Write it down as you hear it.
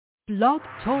Blog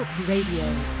Talk Radio.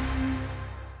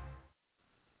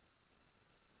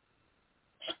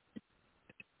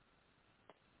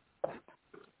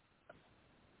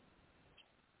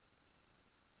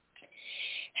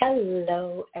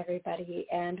 Hello, everybody,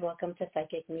 and welcome to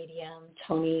Psychic Medium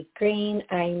Toni Greene.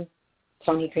 I'm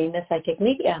Toni Greene, the Psychic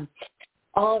Medium.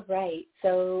 All right,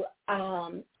 so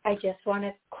I just want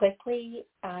to quickly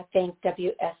thank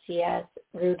WSCS,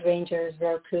 Rude Rangers,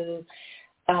 Roku,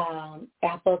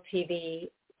 Apple TV,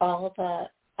 all the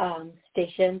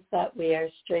stations that we are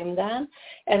streamed on,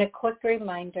 and a quick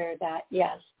reminder that,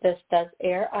 yes, this does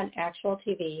air on actual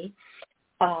TV,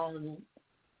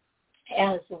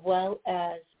 as well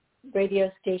as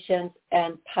radio stations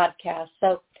and podcasts.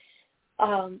 So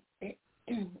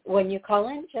when you call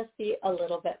in, just be a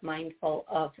little bit mindful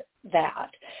of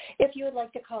that. If you would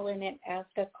like to call in and ask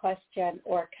a question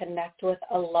or connect with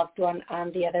a loved one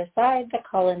on the other side, the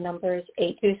call-in number is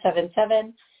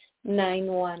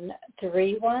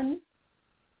 8277-9131.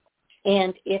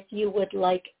 And if you would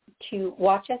like to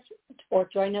watch us or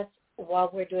join us while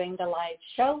we're doing the live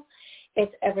show,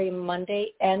 it's every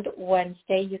Monday and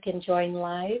Wednesday. You can join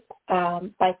live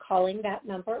by calling that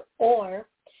number or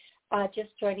just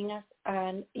joining us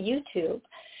on YouTube.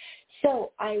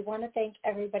 So I want to thank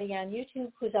everybody on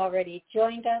YouTube who's already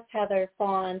joined us, Heather,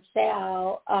 Fawn,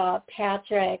 Sal,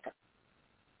 Patrick.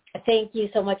 Thank you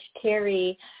so much,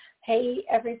 Terry. Hey,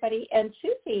 everybody. And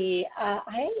Susie,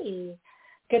 hey,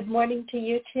 good morning to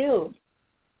you too.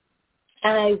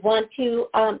 I want to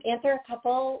answer a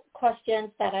couple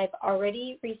questions that I've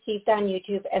already received on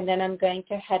YouTube, and then I'm going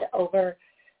to head over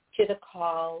to the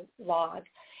call log.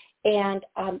 And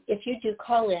if you do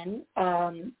call in,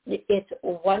 it's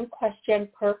one question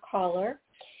per caller,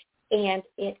 and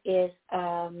it is,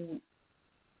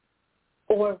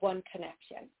 or one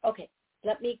connection. Okay,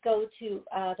 let me go to,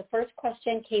 the first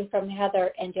question came from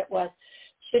Heather, and it was,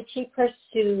 should she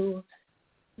pursue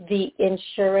the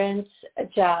insurance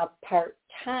job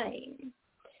part-time?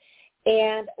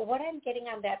 And what I'm getting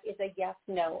on that is a yes,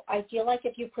 no. I feel like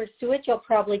if you pursue it, you'll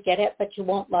probably get it, but you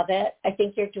won't love it. I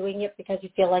think you're doing it because you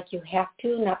feel like you have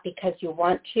to, not because you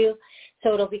want to.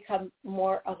 So it'll become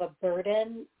more of a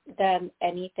burden than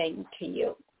anything to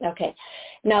you. Okay.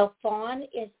 Now, Fawn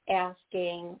is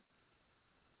asking,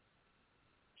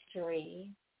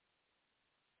 history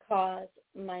caused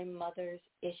my mother's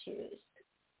issues.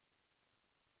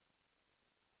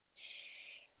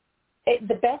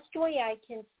 The best way I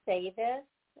can say this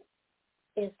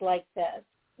is like this.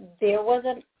 There was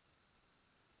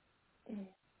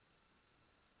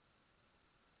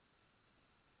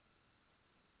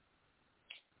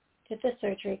did the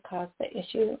surgery cause the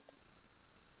issue?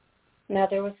 Now,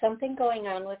 there was something going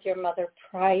on with your mother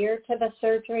prior to the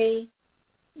surgery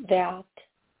that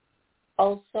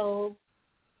also,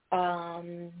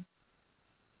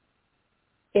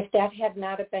 if that had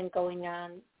not have been going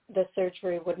on, the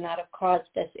surgery would not have caused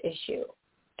this issue.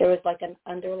 There was like an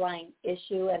underlying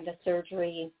issue, and the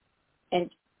surgery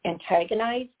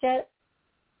antagonized it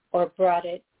or brought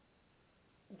it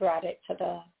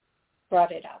up.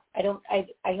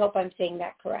 I hope I'm saying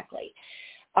that correctly.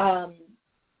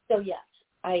 So yes,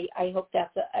 I hope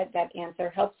that answer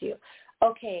helps you.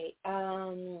 Okay.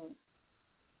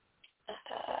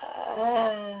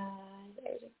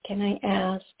 Can I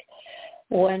ask,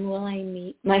 when will I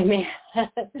meet my man?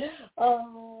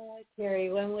 Oh,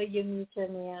 Terry, when will you meet your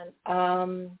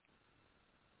man?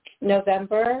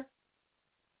 November?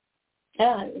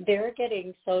 They're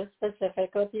getting so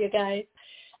specific with you guys.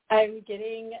 I'm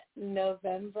getting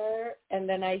November, and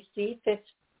then I see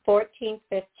 14th,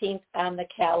 15th on the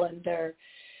calendar.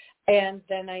 And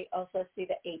then I also see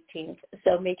the 18th.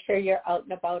 So make sure you're out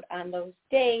and about on those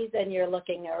days and you're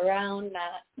looking around,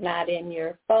 not in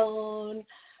your phone.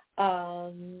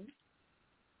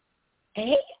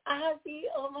 Hey, Ozzy,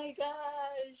 oh my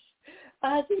gosh.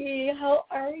 Ozzy, how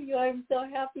are you? I'm so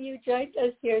happy you joined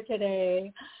us here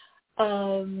today.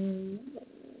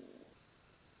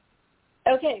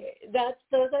 Okay,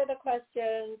 those are the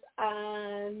questions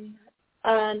on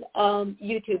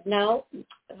YouTube. Now,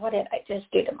 what did I just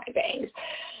do to my bangs?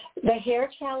 The hair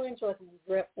challenge with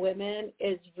women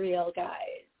is real,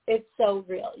 guys. It's so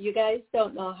real. You guys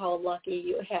don't know how lucky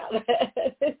you have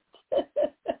it.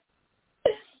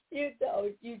 You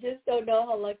don't. You just don't know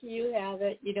how lucky you have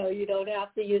it. You know, you don't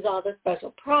have to use all the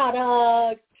special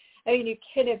products. I mean, you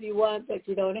can if you want, but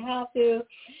you don't have to.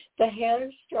 The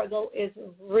hair struggle is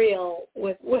real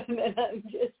with women. I'm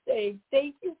just saying.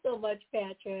 Thank you so much,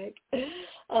 Patrick.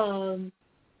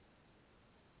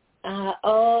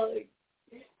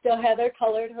 So Heather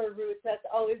colored her roots. That's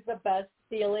always the best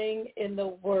feeling in the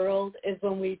world, is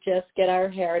when we just get our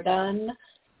hair done.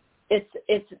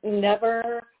 it's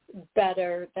never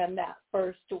better than that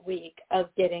first week of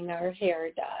getting our hair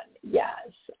done.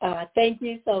 Yes. Thank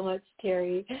you so much,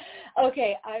 Terry.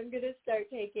 Okay, I'm going to start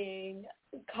taking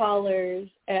callers,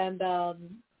 and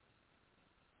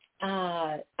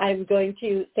I'm going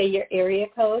to say your area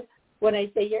code. When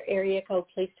I say your area code,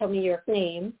 please tell me your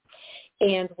name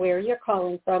and where you're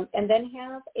calling from, and then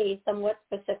have a somewhat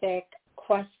specific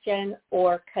question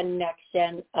or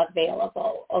connection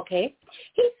available, okay?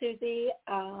 Hey, Susie.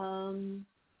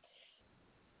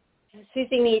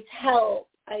 Susie needs help.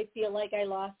 I feel like I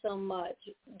lost so much.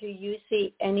 Do you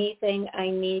see anything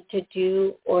I need to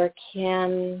do or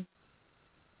can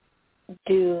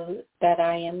do that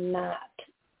I am not?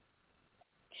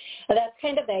 Well, that's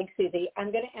kind of vague, Susie.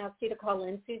 I'm going to ask you to call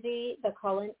in, Susie.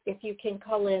 If you can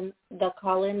call in, the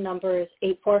call-in number is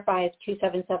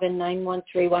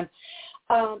 845-277-9131.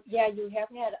 Yeah, you have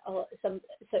had some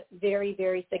very,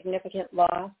 very significant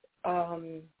loss.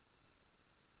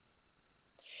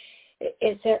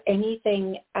 Is there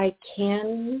anything I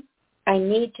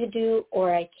need to do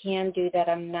or I can do that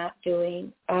I'm not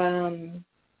doing?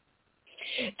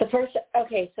 So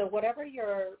whatever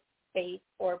your faith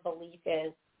or belief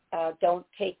is, don't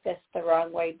take this the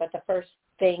wrong way, but the first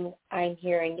thing I'm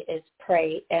hearing is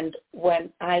pray. And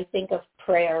when I think of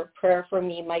prayer for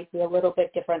me might be a little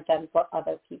bit different than for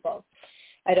other people.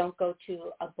 I don't go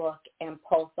to a book and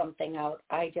pull something out.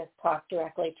 I just talk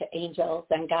directly to angels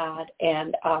and God,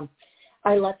 and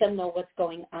I let them know what's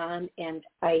going on, and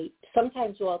I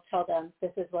sometimes will tell them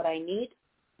this is what I need,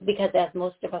 because as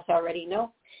most of us already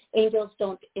know, angels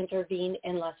don't intervene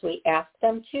unless we ask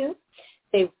them to.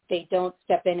 They don't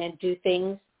step in and do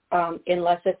things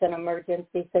unless it's an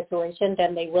emergency situation.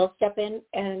 Then they will step in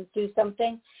and do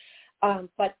something.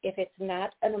 But if it's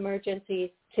not an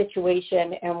emergency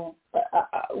situation and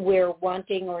we're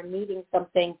wanting or needing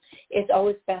something, it's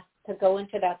always best to go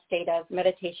into that state of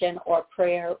meditation or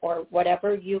prayer or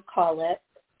whatever you call it,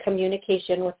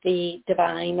 communication with the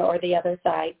divine or the other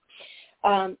side,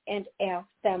 and ask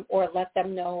them or let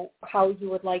them know how you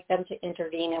would like them to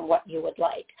intervene and what you would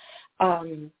like.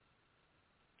 I'm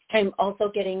also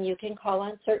getting you can call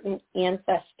on certain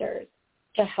ancestors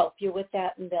to help you with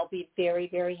that, and they'll be very,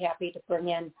 very happy to bring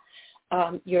in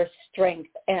your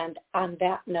strength. And on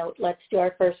that note, let's do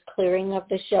our first clearing of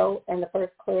the show. And the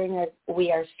first clearing is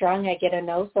we are strong. I get a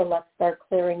no, so let's start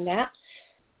clearing that.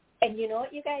 And you know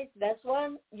what, you guys, this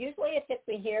one, usually it hits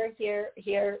me here.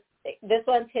 This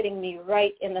one's hitting me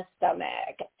right in the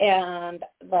stomach and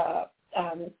the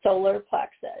solar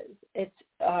plexus. It's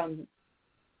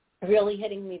really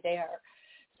hitting me there.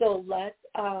 So let's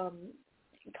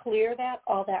clear that.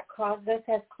 All that caused this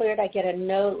has cleared. I get a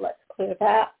no. Let's clear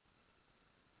that.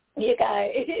 You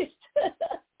guys,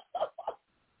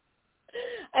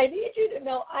 I need you to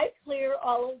know I clear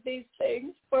all of these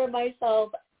things for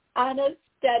myself on a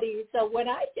steady. So when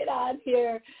I get on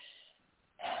here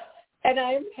and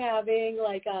I'm having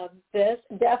like this,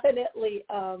 definitely,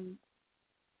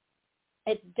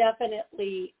 it's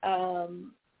definitely,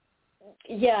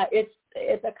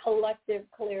 it's a collective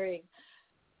clearing.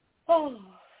 Oh.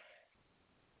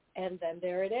 And then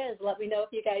there it is. Let me know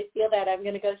if you guys feel that. I'm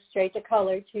going to go straight to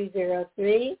caller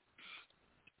 203.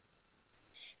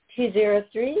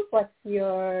 203, what's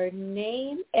your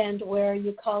name and where are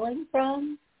you calling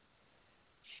from?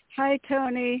 Hi,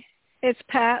 Toni. It's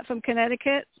Pat from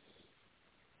Connecticut.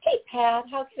 Hey, Pat.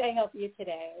 How can I help you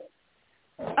today?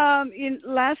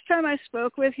 Last time I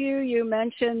spoke with you, you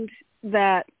mentioned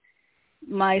that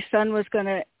my son was going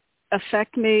to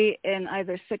affect me in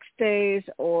either 6 days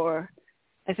or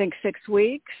I think 6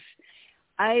 weeks.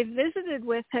 I visited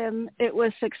with him. It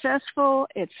was successful.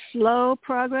 It's slow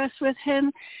progress with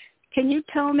him. Can you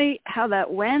tell me how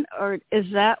that went, or is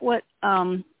that what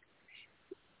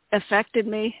affected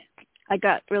me? I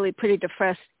got really pretty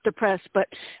depressed, but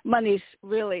money's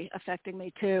really affecting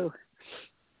me too.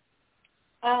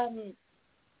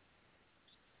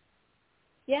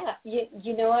 Yeah,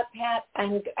 you know what, Pat?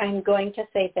 I'm going to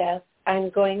say this. I'm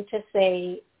going to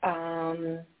say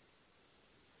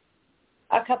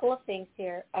a couple of things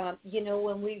here.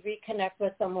 When we reconnect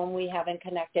with someone we haven't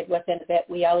connected with in a bit,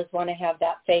 we always want to have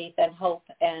that faith and hope,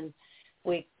 and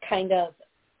we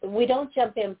don't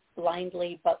jump in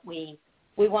blindly, but we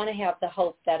want to have the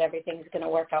hope that everything's going to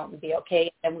work out and be okay,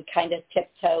 and we kind of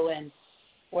tiptoe and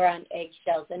we're on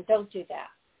eggshells, and don't do that.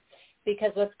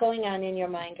 Because what's going on in your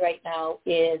mind right now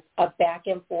is a back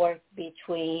and forth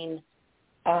between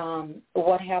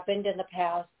what happened in the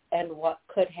past and what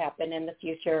could happen in the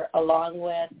future, along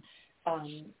with,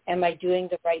 am I doing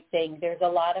the right thing? There's a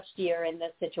lot of fear in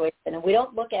this situation, and we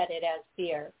don't look at it as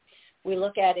fear. We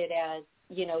look at it as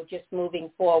just moving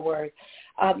forward.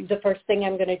 The first thing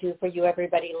I'm going to do for you,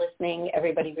 everybody listening,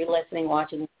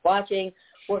 watching,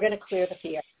 we're going to clear the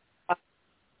fear.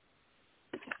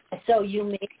 So you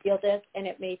may feel this, and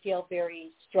it may feel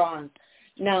very strong.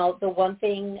 Now, the one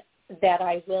thing that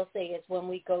I will say is when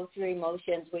we go through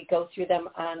emotions, we go through them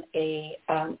on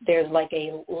there's like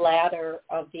a ladder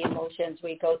of the emotions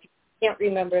we go through. I can't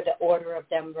remember the order of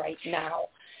them right now.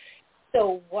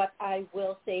 So what I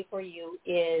will say for you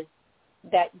is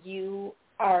that you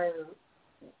are,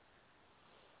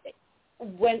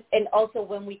 when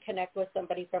we connect with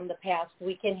somebody from the past,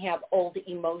 we can have old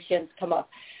emotions come up.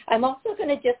 I'm also going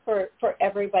to just, for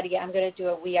everybody, I'm going to do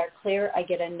a we are clear. I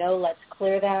get a no, let's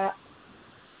clear that.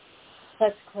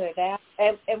 Let's clear that.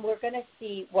 And we're going to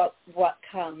see what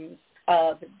comes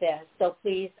of this. So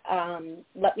please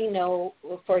let me know,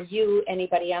 for you,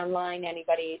 anybody online,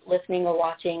 anybody listening or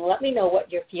watching, let me know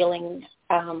what you're feeling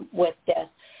with this.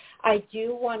 I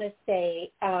do want to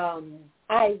say,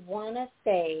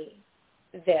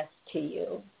 this to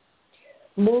you.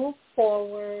 Move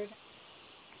forward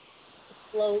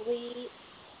slowly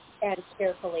and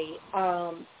carefully.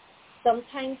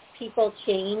 Sometimes people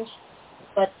change,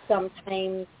 but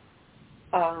sometimes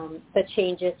the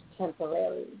change is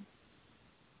temporary.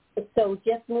 So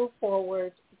just move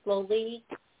forward slowly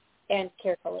and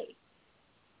carefully.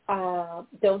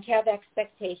 Don't have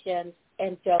expectations,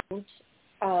 and don't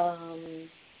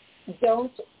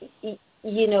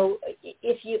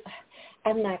if you,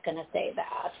 I'm not going to say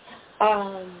that.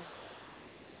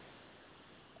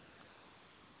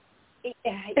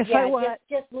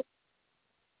 Just move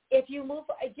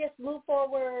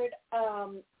forward.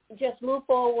 Just move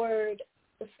forward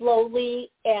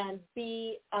slowly and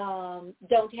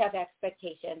don't have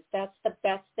expectations. That's the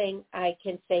best thing I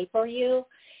can say for you,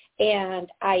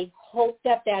 and I hope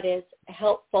that is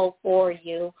helpful for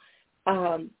you.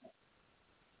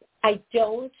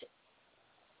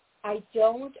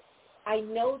 I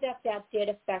know that did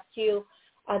affect you.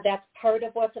 That's part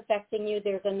of what's affecting you.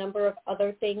 There's a number of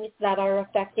other things that are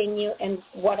affecting you. And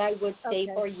what I would say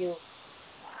for you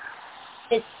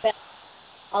is spend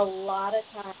a lot of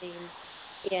time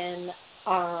in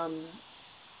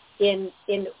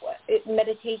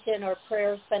meditation or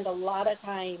prayer. Spend a lot of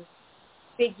time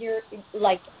releasing.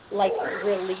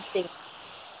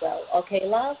 So, okay,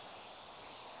 love?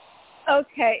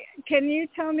 Okay. Can you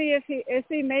tell me is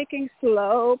he making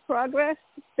slow progress,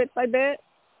 bit by bit?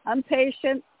 I'm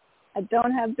patient. I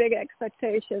don't have big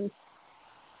expectations.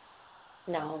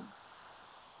 No.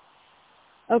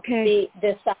 Okay.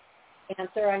 The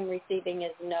answer I'm receiving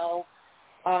is no.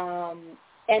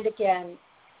 And again,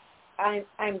 I'm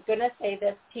going to say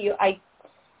this to you.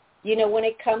 When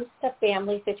it comes to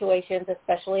family situations,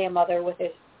 especially a mother with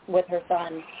her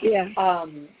son, yeah.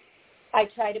 I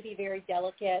try to be very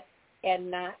delicate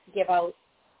and not give out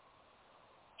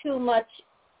too much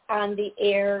on the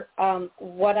air.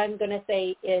 What I'm going to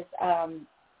say is I'm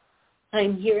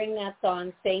hearing that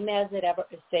song, Same as It Ever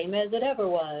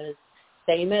Was.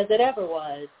 And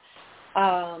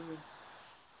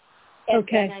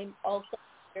then I'm also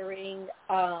hearing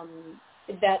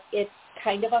that it's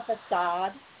kind of a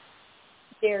facade.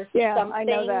 There's something, I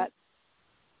know that.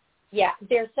 Yeah,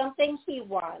 there's something he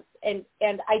wants, and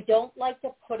I don't like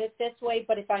to put it this way,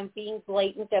 but if I'm being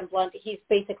blatant and blunt, he's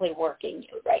basically working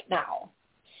you right now.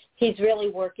 He's really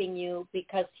working you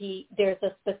because there's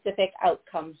a specific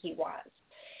outcome he wants.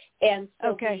 And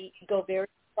so we go very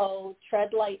slow,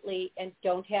 tread lightly, and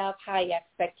don't have high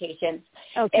expectations.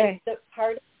 Okay. And the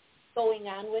part of going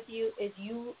on with you is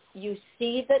you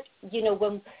see that,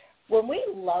 when we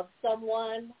love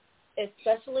someone,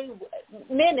 especially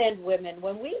men and women,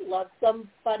 when we love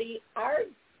somebody, our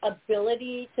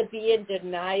ability to be in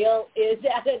denial is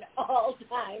at an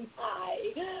all-time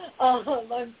high.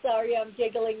 I'm sorry, I'm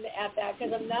giggling at that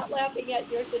because I'm not laughing at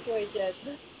your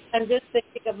situation. I'm just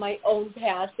thinking of my own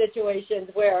past situations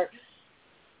where,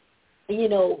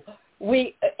 and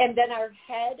then our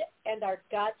head and our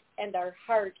gut and our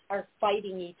heart are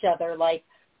fighting each other like,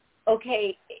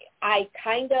 okay, I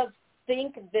kind of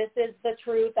think this is the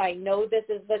truth. I know this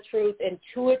is the truth.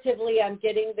 Intuitively, I'm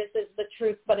getting this is the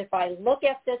truth. But if I look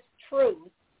at this truth,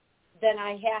 then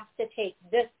I have to take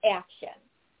this action.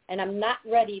 And I'm not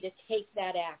ready to take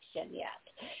that action yet.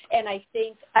 And I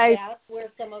think that's where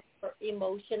some of your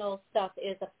emotional stuff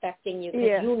is affecting you.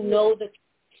 Because you know the truth.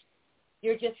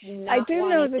 You're just not I do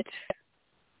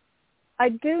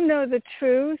know the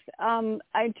truth.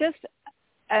 I just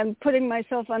am putting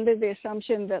myself under the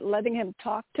assumption that letting him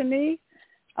talk to me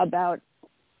about,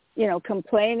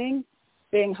 complaining,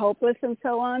 being hopeless and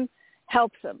so on,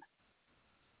 helps him.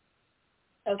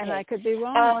 Okay. And I could be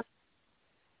wrong.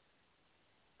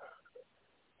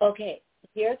 Okay,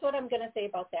 here's what I'm going to say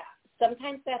about that.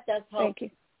 Sometimes that does help. Thank you.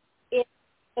 If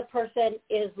the person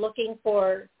is looking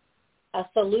for a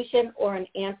solution or an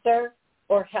answer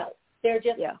or help. They're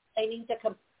just planning to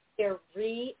come.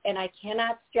 And I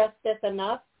cannot stress this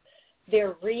enough,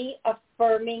 they're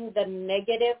reaffirming the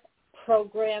negative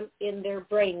program in their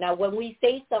brain. Now, when we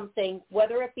say something,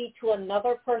 whether it be to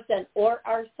another person or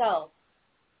ourselves,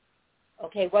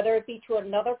 okay, whether it be to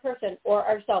another person or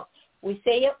ourselves, we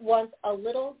say it once, a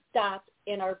little dot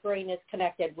in our brain is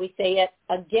connected. We say it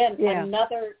again,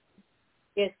 another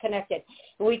is connected.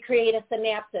 And we create a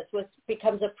synapse, which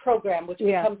becomes a program, which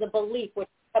becomes a belief, which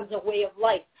becomes a way of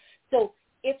life. So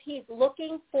if he's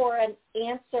looking for an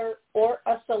answer or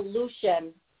a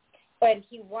solution, and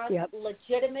he wants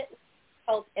legitimate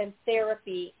help and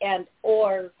therapy and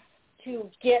or to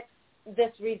get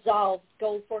this resolved,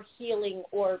 go for healing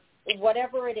or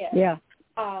whatever it is,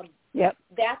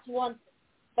 that's one.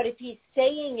 But if he's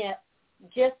saying it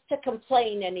just to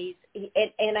complain,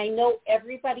 and I know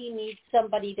everybody needs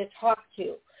somebody to talk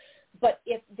to, but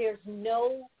if there's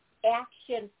no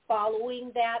action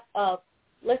following that of,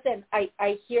 listen,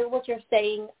 I hear what you're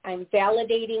saying. I'm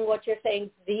validating what you're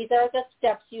saying. These are the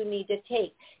steps you need to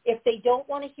take. If they don't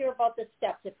want to hear about the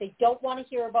steps, if they don't want to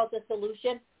hear about the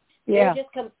solution, they're just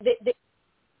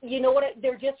you know what?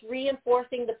 They're just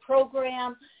reinforcing the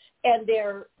program, and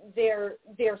they're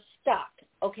stuck.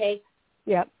 Okay.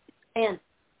 Yep. And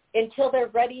until they're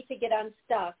ready to get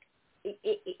unstuck,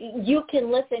 you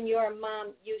can listen. You're a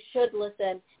mom. You should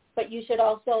listen, but you should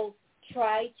also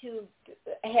try to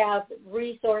have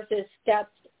resources,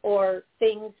 steps, or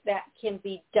things that can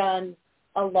be done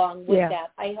along with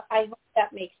that. I hope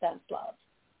that makes sense, love.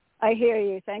 I hear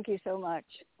you. Thank you so much.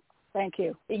 Thank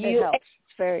you. It helps.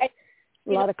 It's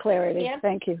a lot of clarity.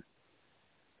 Thank you.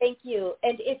 Thank you.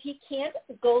 And if he can't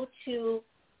go to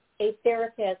a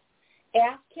therapist,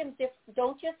 ask him,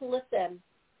 don't just listen.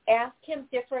 Ask him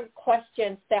different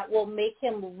questions that will make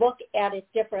him look at it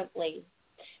differently,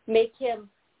 make him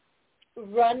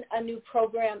run a new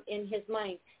program in his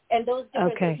mind. And those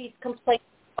different things he's complaining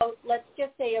about, let's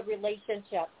just say a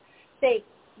relationship. Say,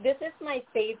 this is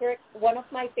one of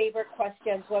my favorite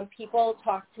questions when people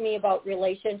talk to me about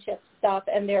relationship stuff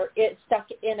and they're stuck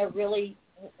in a really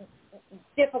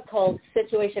difficult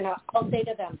situation. I'll say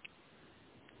to them,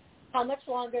 how much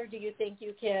longer do you think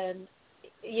you can,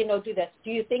 do this?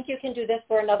 Do you think you can do this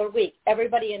for another week?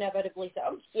 Everybody inevitably says,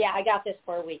 I got this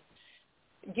for a week.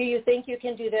 Do you think you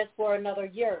can do this for another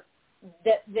year?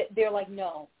 They're like,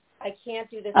 no, I can't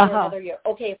do this for another year.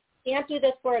 Okay, if you can't do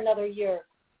this for another year,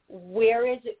 where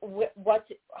is it?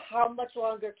 How much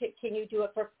longer can you do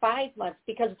it for 5 months?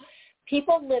 Because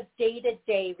people live day to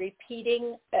day,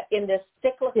 repeating in this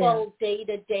cyclical day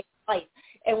to day life.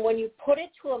 And when you put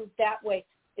it to them that way,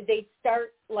 they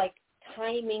start like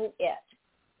timing it.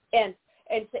 And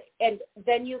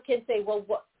then you can say, well,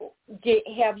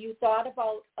 have you thought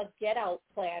about a get-out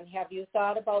plan? Have you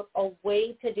thought about a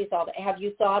way to dissolve it? Have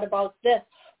you thought about this?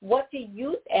 What the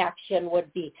youth action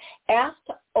would be? Ask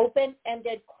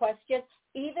open-ended questions.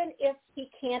 Even if he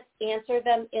can't answer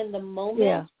them in the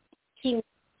moment, he may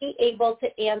be able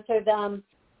to answer them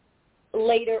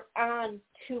later on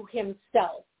to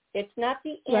himself. It's not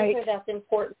the answer that's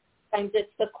important. Sometimes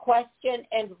it's the question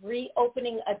and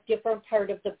reopening a different part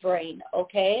of the brain,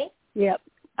 okay? Yep,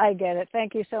 I get it.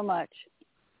 Thank you so much.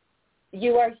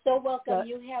 You are so welcome.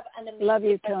 You have an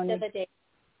amazing rest of the day.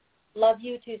 Love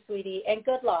you too, sweetie, and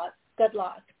good luck. Good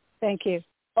luck. Thank you.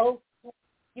 Oh,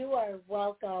 you are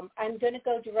welcome. I'm going to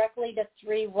go directly to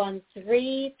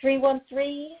 313.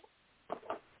 313,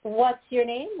 what's your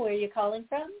name? Where are you calling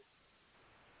from?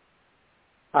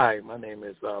 Hi, my name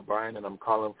is Brian, and I'm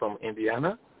calling from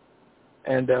Indiana.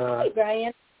 And hey,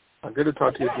 Brian. Good to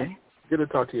talk to you again. Good to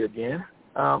talk to you again.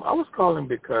 I was calling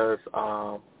because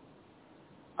I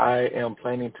am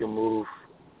planning to move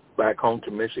back home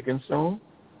to Michigan soon,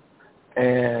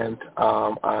 and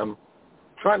I'm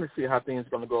trying to see how things are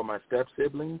going to go with my step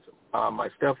siblings. My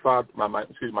stepfather,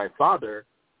 my father,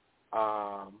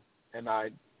 and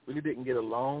I really didn't get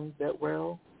along that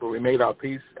well, but we made our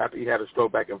peace after he had a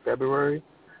stroke back in February.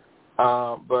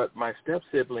 But my step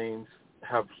siblings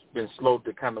have been slow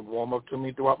to kind of warm up to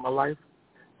me throughout my life.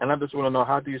 And I just want to know,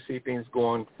 how do you see things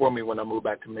going for me when I move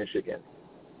back to Michigan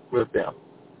with them?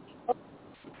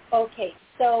 Okay,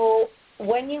 so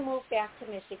when you move back to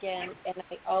Michigan, and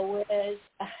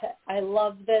I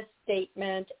love this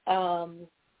statement,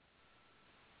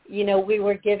 we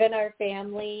were given our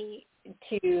family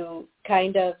to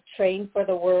kind of train for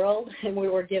the world, and we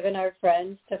were given our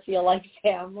friends to feel like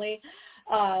family.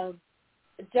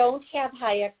 don't have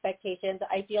high expectations.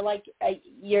 I feel like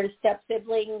your step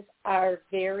siblings are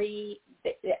very.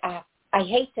 I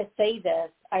hate to say this.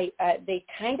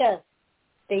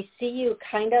 They see you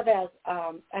kind of as,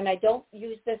 and I don't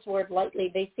use this word lightly.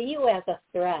 They see you as a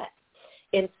threat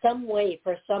in some way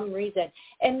for some reason,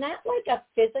 and not like a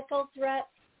physical threat,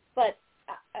 but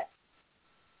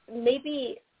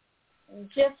maybe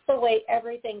just the way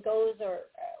everything goes or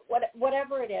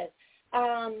whatever it is.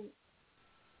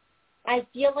 I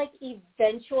feel like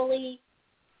eventually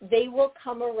they will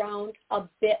come around a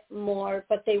bit more,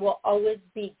 but they will always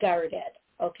be guarded,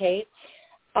 okay?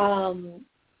 I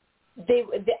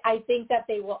think that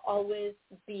they will always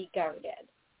be guarded,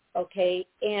 okay?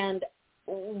 And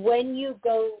when you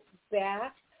go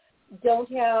back,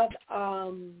 don't have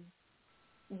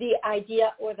the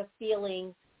idea or the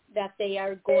feeling that they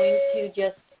are going to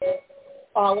just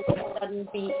all of a sudden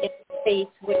be in space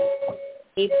with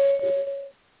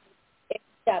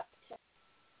accept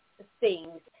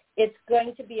things. It's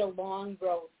going to be a long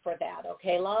road for that,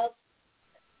 okay, love?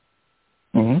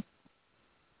 Mm-hmm.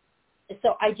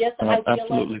 So I feel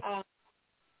absolutely. like,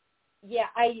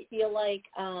 I feel like,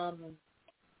 and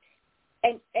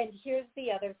here's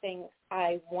the other thing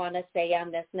I want to say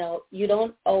on this note. You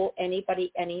don't owe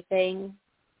anybody anything,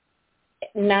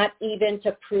 not even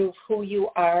to prove who you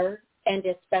are, and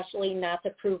especially not to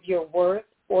prove your worth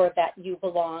or that you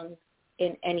belong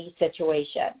in any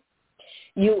situation.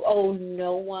 You owe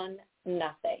no one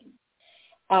nothing.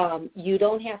 You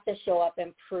don't have to show up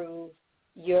and prove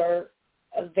you're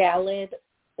valid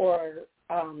or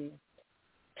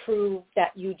prove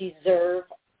that you deserve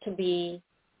to be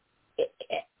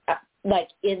like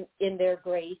in their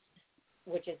grace,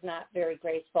 which is not very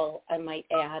graceful, I might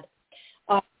add.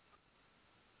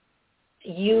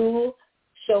 You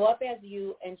show up as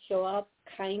you and show up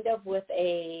kind of with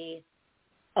a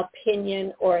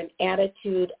opinion or an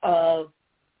attitude of,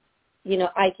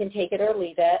 I can take it or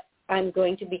leave it. I'm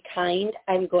going to be kind.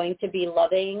 I'm going to be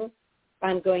loving.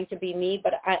 I'm going to be me,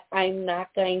 but I'm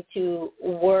not going to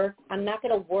work. I'm not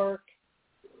going to work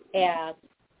at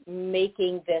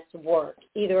making this work.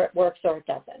 Either it works or it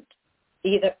doesn't.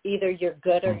 Either you're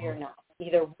good or you're not.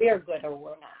 Either we're good or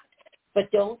we're not. But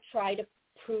don't try to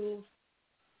prove.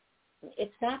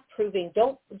 It's not proving.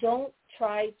 Don't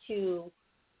try to.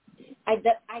 I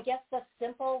guess the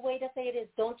simple way to say it is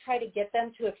don't try to get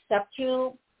them to accept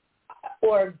you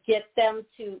or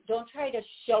don't try to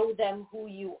show them who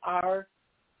you are.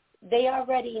 They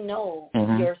already know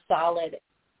you're solid,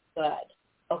 good.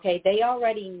 Okay, they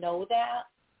already know that.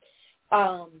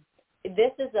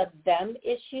 This is a them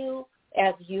issue,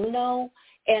 as you know,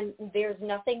 and there's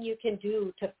nothing you can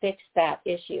do to fix that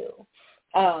issue.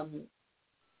 And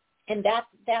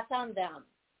that's on them.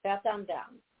 That's on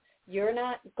them. You're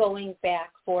not going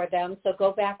back for them, so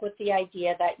go back with the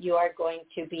idea that you are going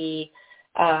to be,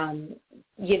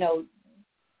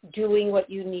 doing what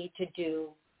you need to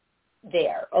do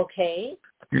there, okay?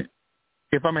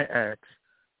 If I may ask,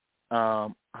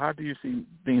 how do you see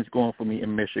things going for me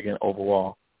in Michigan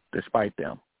overall, despite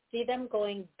them? See them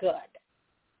going good.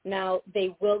 Now,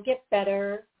 they will get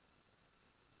better.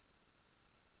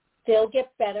 They'll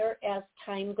get better as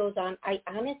time goes on.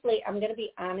 I'm going to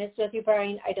be honest with you,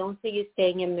 Brian. I don't see you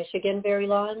staying in Michigan very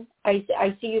long. I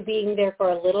see you being there for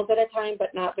a little bit of time,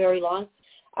 but not very long.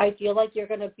 I feel like you're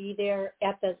going to be there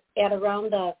at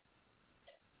around the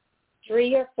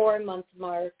 3 or 4 month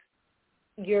mark.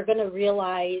 You're going to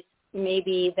realize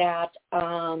maybe that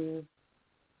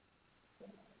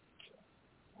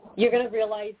you're going to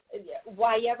realize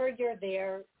why ever you're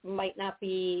there might not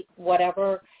be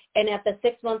whatever. And at the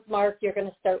 6 month mark, you're going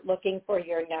to start looking for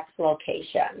your next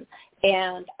location.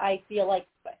 And I feel like,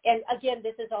 and again,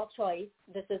 this is all choice.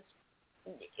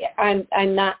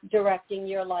 I'm not directing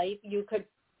your life. You could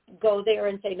go there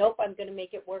and say, nope, I'm going to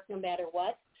make it work no matter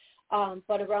what.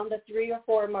 But around the 3 or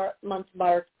 4 month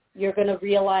mark, you're going to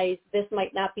realize this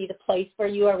might not be the place for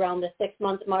you. Around the 6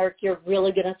 month mark, you're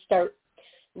really going to start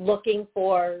looking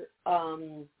for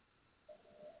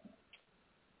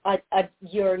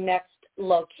your next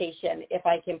location, if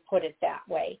I can put it that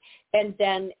way. And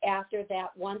then after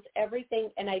that, once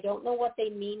everything, and I don't know what they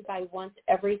mean by once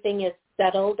everything is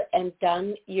settled and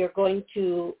done, you're going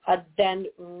to then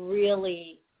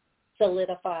really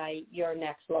solidify your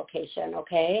next location,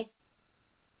 okay?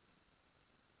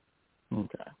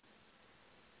 Okay.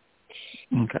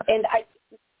 And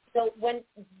so when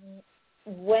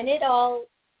it all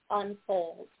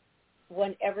unfolds,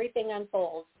 when everything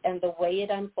unfolds and the way it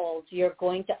unfolds, you're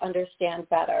going to understand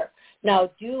better.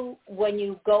 Now, when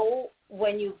you go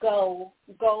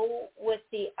with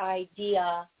the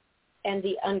idea and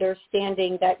the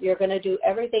understanding that you're going to do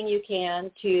everything you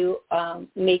can to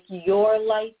make your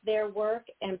life there work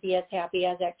and be as happy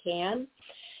as it can.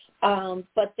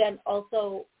 But then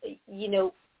also,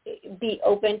 be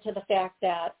open to the fact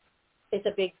that it's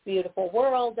a big, beautiful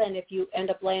world, and if you end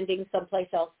up landing someplace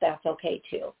else, that's okay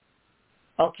too.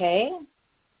 Okay?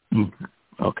 Okay.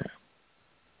 Okay.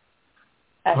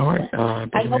 Excellent. All right.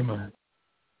 Thank you very much.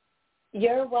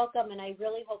 You're welcome, and I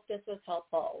really hope this was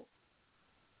helpful.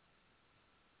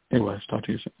 It was. Talk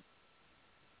to you soon.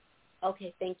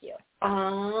 Okay, thank you.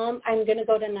 I'm going to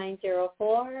go to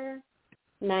 904.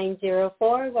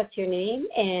 904, what's your name,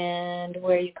 and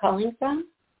where are you calling from?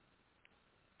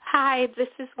 Hi, this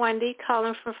is Wendy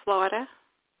calling from Florida.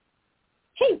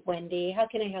 Hey, Wendy, how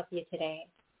can I help you today?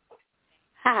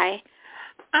 Hi.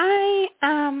 I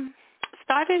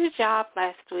started a job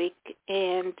last week,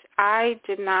 and I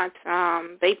did not,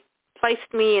 they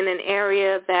placed me in an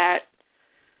area that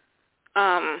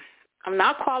I'm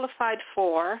not qualified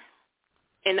for,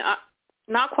 and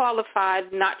not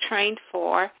qualified, not trained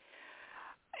for,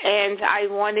 and I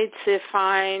wanted to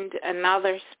find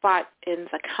another spot in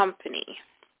the company.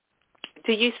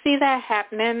 Do you see that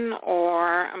happening,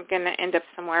 or I'm going to end up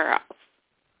somewhere else?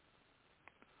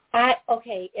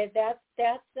 Okay, that's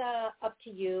up to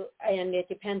you, and it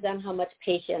depends on how much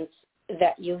patience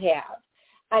that you have.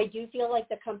 I do feel like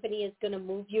the company is going to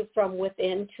move you from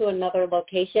within to another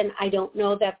location. I don't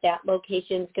know that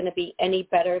location is going to be any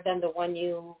better than the one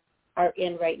you are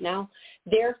in right now.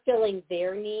 They're filling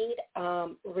their need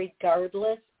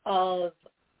regardless of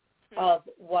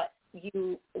what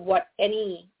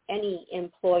any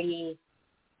employee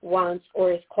wants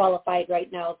or is qualified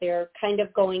right now. They're kind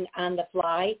of going on the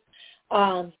fly.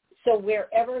 So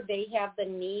wherever they have the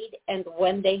need and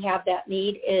when they have that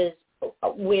need is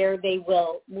where they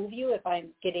will move you. If I'm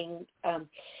getting,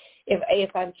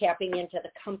 if I'm tapping into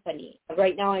the company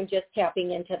right now, I'm just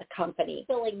tapping into the company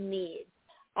filling needs.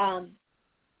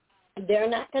 They're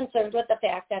not concerned with the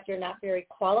fact that you're not very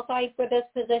qualified for this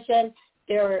position.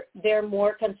 They're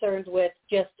more concerned with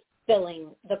just filling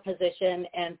the position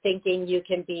and thinking you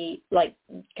can be like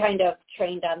kind of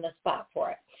trained on the spot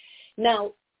for it.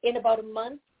 Now, in about a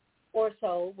month or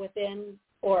so, within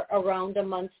or around a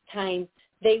month's time,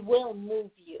 they will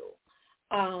move you.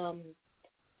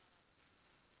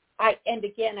 And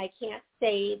again, I can't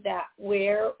say that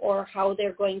where or how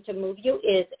they're going to move you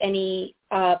is any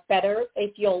better,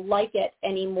 if you'll like it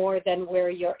any more than where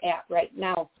you're at right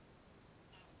now.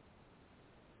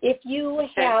 If you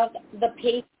have the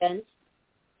patience,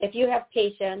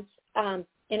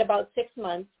 in about 6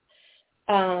 months,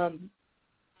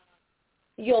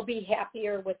 you'll be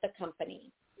happier with the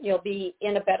company. You'll be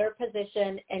in a better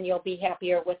position, and you'll be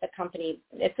happier with the company.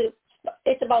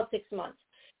 It's about 6 months.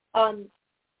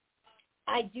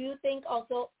 I do think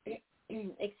also,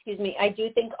 I do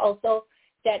think also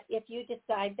that if you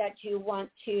decide that you want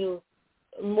to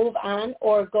move on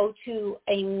or go to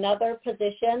another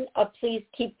position, please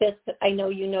keep this. I know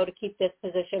you know to keep this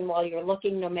position while you're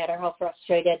looking, no matter how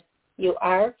frustrated you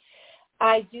are.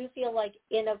 I do feel like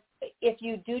if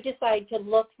you do decide to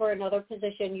look for another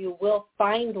position, you will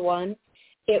find one.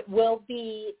 It will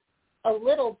be a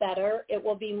little better. It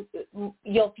will be,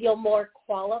 you'll feel more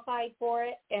qualified for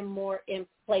it and more in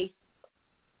place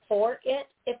for it,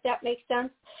 if that makes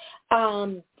sense.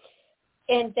 And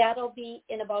that'll be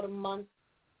in about a month.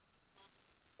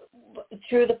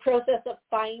 Through the process of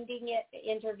finding it,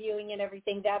 interviewing and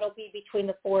everything, that'll be between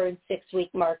the 4 and 6 week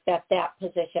mark that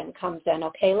position comes in.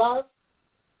 Okay, love?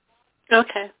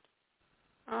 Okay.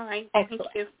 All right. Excellent.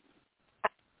 Thank you.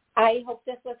 I hope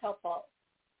this was helpful.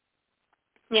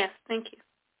 Yes, thank you.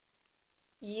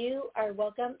 You are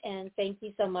welcome, and thank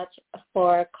you so much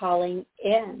for calling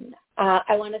in.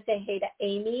 I want to say hey to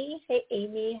Amy. Hey,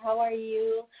 Amy, how are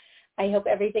you? I hope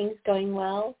everything's going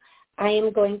well. I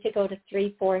am going to go to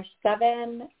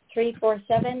 347.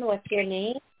 347, what's your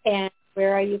name, and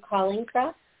where are you calling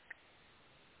from?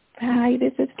 Hi,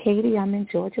 this is Katie. I'm in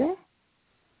Georgia.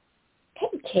 Hey,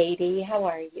 Katie, how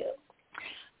are you?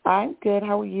 I'm good.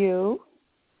 How are you?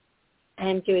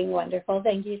 I'm doing wonderful.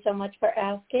 Thank you so much for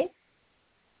asking.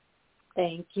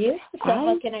 Thank you. So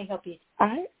how can I help you?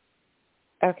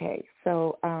 Okay,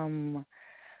 so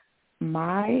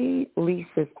my lease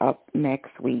is up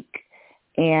next week,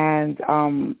 and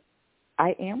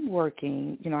I am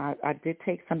working. You know, I did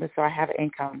take something, so I have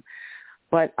income,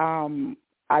 but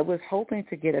I was hoping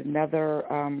to get another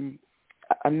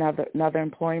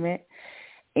employment,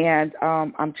 and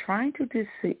I'm trying to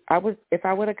see. If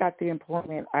I would have got the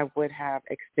employment, I would have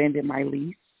extended my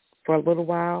lease for a little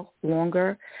while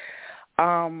longer,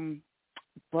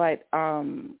 but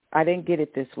I didn't get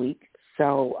it this week.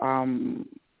 So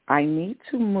I need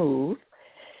to move,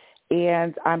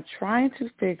 and I'm trying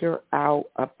to figure out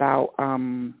about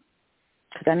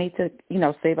because I need to,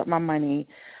 save up my money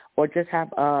or just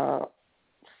have a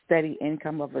steady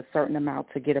income of a certain amount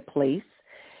to get a place.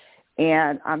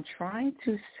 And I'm trying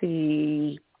to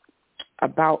see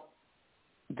about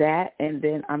that, and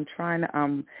then I'm trying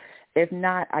to, if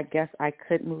not, I guess I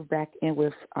could move back in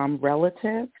with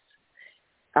relatives,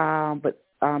 but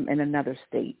in another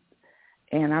state.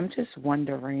 And I'm just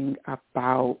wondering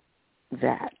about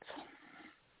that.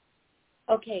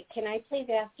 Okay, can I please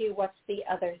ask you what's the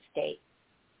other state?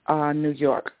 New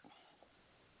York.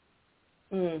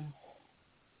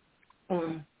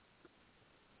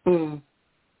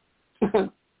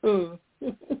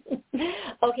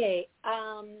 Okay,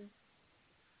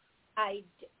 I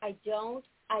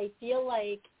feel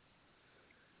like,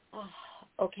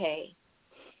 okay.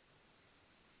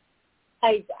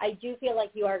 I do feel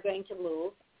like you are going to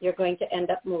move. You're going to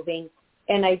end up moving.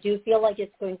 And I do feel like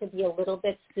it's going to be a little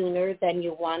bit sooner than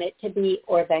you want it to be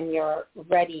or than you're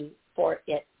ready for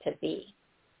it to be.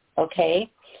 Okay?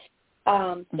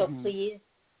 So please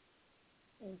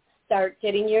start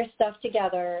getting your stuff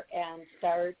together and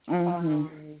start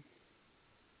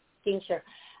being sure.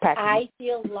 Packing. I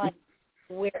feel like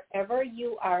wherever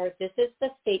you are, this is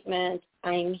the statement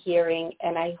I'm hearing,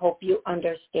 and I hope you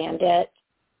understand it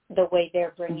the way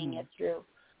they're bringing it through.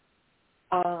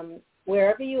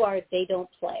 Wherever you are, they don't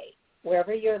play.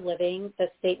 Wherever you're living, the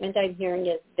statement I'm hearing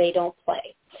is they don't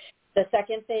play. The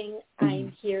second thing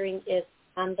I'm hearing is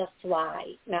on the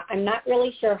fly. Now, I'm not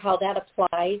really sure how that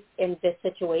applies in this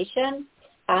situation.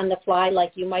 On the fly,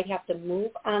 like you might have to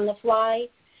move on the fly.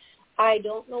 I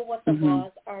don't know what the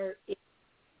laws are in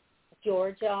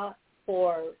Georgia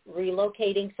for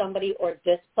relocating somebody or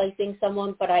displacing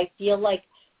someone, but I feel like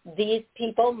these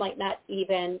people might not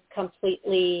even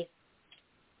completely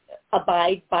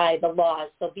abide by the laws.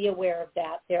 So be aware of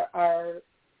that. There are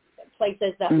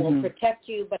places that will protect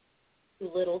you, but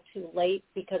too little too late,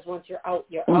 because once you're out,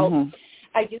 you're out.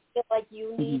 I do feel like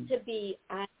you need to be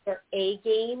on your A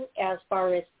game as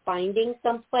far as finding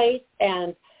some place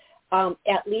and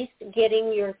at least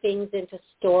getting your things into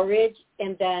storage,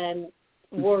 and then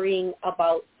worrying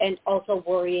about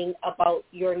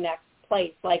your next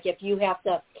place. Like if you have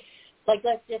to, like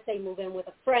let's just say move in with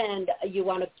a friend, you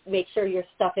want to make sure your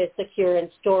stuff is secure in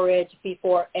storage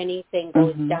before anything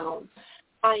goes down.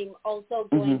 I'm also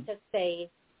going to say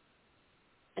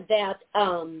that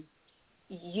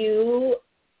you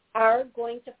are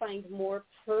going to find more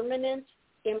permanent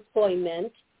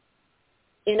employment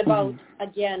in about,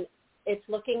 again, it's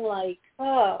looking like,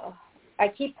 I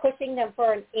keep pushing them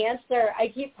for an answer. I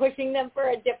keep pushing them for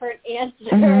a different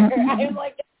answer. I'm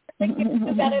like, I think you can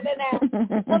do better than that.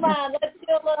 Come on, let's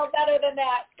do a little better than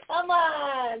that. Come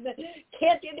on.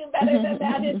 Can't you do better than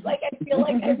that? It's like I feel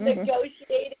like I'm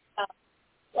negotiating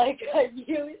like a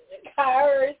used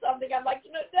car or something. I'm like,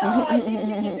 no, I think you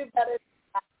can do better than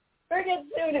that. Bring it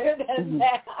sooner than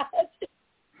that.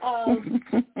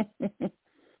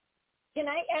 Can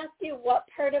I ask you, what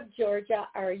part of Georgia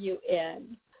are you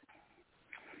in?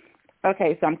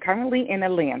 Okay, so I'm currently in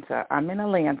Atlanta. I'm in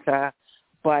Atlanta,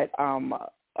 but I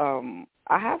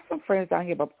have some friends down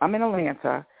here, but I'm in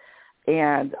Atlanta.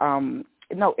 And,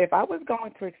 if I was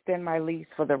going to extend my lease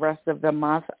for the rest of the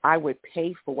month, I would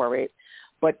pay for it.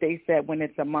 But they said when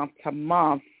it's a month to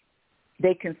month,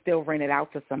 they can still rent it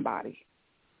out to somebody.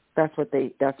 That's what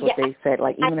they said.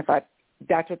 Like, even if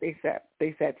that's what they said.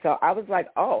 So I was like,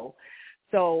 oh.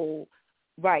 So,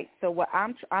 right. So what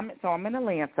I'm in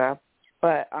Atlanta,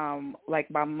 but like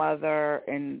my mother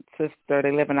and sister,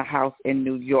 they live in a house in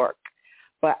New York.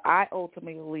 But I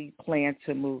ultimately plan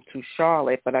to move to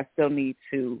Charlotte, but I still need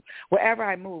to, wherever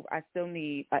I move, I still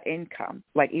need an income.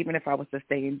 Like even if I was to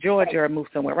stay in Georgia or move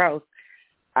somewhere else,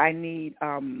 I need,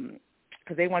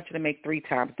 because they want you to make 3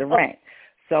 times the rent.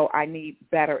 So I need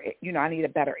better, I need a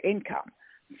better income.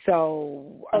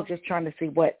 So I'm just trying to see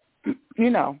what to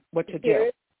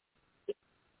do.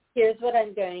 Here's what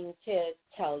I'm going to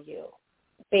tell you.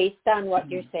 Based on what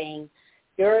you're saying,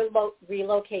 your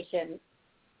relocation,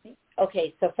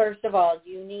 okay, so first of all,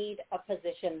 you need a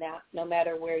position that no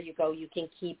matter where you go, you can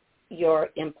keep your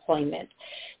employment.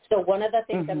 So one of the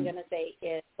things I'm going to say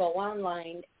is go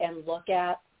online and look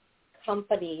at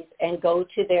companies and go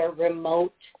to their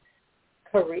remote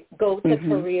career, go to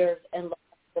careers and look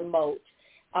at remote.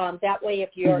 That way, if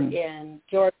you're in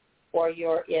Georgia or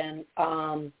you're in,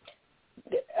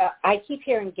 I keep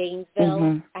hearing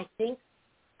Gainesville. I think,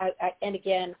 and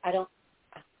again,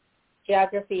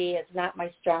 geography is not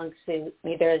my strong suit.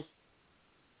 Neither is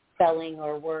spelling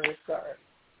or words or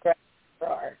grammar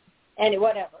or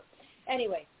whatever.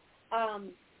 Anyway,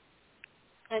 I'm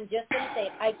just going to say,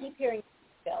 I keep hearing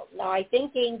Gainesville. Now, I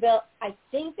think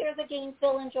there's a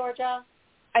Gainesville in Georgia.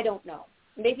 I don't know.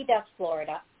 Maybe that's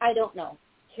Florida. I don't know.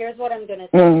 Here's what I'm going to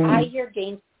say. Mm-hmm. I hear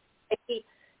Gainesville.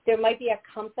 There might be a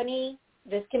company.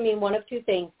 This can mean one of two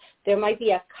things. There might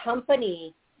be a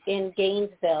company in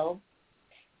Gainesville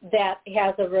that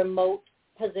has a remote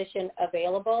position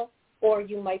available, or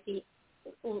you might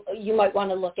want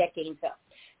to look at Gainesville.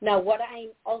 Now, what I'm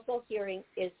also hearing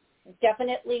is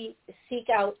definitely seek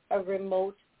out a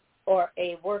remote or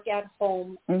a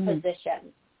work-at-home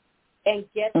position and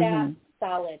get that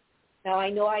solid. Now,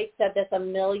 I know I said this a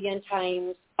million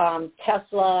times.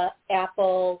 Tesla,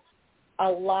 Apple, a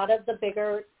lot of the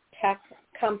bigger tech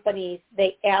companies,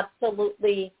 they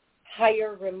absolutely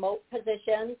hire remote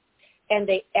positions, and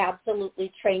they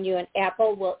absolutely train you. And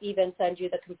Apple will even send you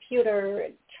the computer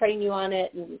and train you on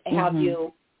it and have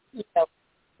you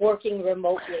working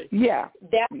remotely. Yeah.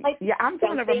 I'm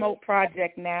doing a remote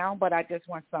project now, but I just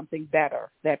want something better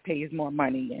that pays more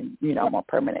money and, more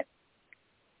permanent.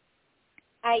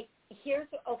 Here's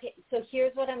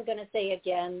what I'm going to say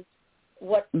again.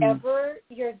 Whatever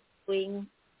you're doing,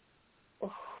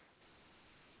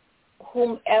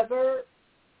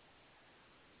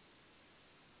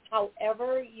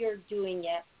 however you're doing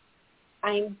it,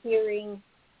 I'm hearing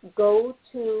go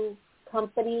to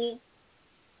company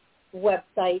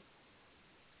websites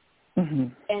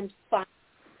and find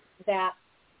that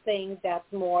thing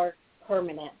that's more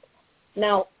permanent.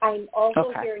 Now, I'm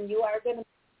also hearing you are going to,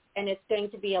 and it's going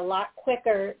to be a lot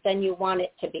quicker than you want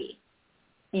it to be.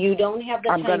 You don't have the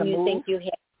time you think you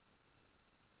have.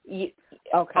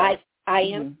 I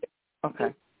am.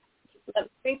 Okay. Let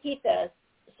me repeat this.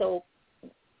 So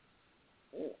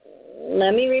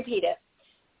let me repeat it.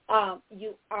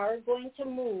 You are going to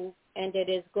move, and it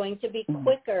is going to be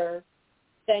quicker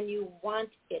than you want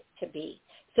it to be.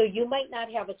 So you might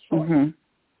not have a choice.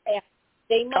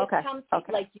 They might come to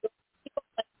people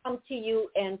might come to you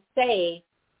and say,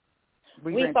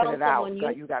 "We found someone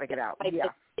you got to get out."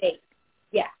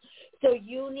 Yeah. So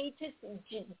you need to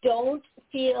don't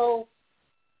feel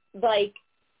like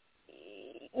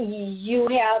you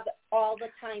have all the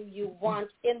time you want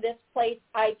in this place.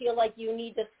 I feel like you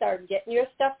need to start getting your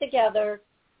stuff together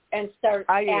and start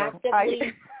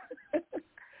actively.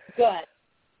 Good.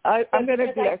 I'm going to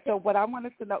do that. So what I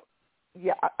wanted to know,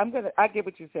 I get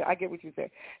what you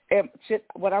said.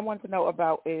 What I want to know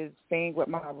about is staying with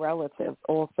my relatives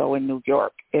also in New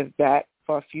York. Is that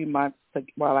for a few months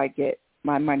while I get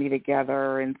my money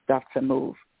together and stuff to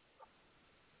move?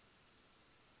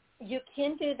 You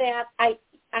can do that.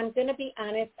 I'm going to be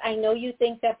honest. I know you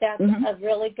think that that's a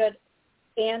really good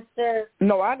answer.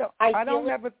 No, I don't. I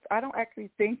don't actually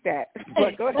think that.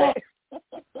 But go ahead.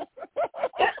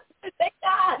 Thank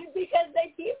God, because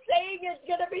they keep saying it's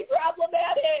going to be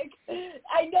problematic.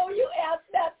 I know you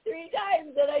asked that 3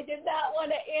 times, and I did not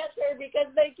want to answer because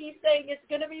they keep saying it's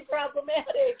going to be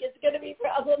problematic. It's going to be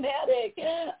problematic.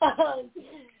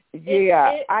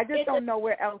 I just don't know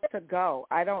where else to go.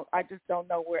 I just don't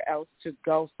know where else to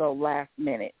go. So last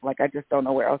minute, I just don't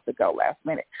know where else to go last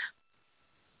minute.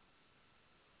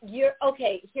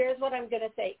 Here's what I'm going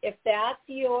to say. If that's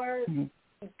your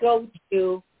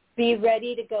go-to, be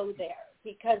ready to go there,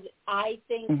 because I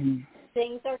think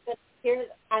things are good.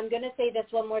 I'm going to say this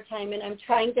one more time, and I'm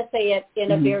trying to say it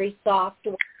in a very soft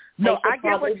way. No, I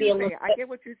get what you're saying. I get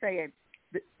what you're saying.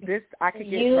 This I can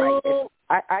get right.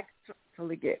 I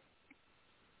totally get.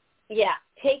 Yeah,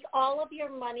 take all of your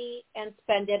money and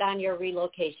spend it on your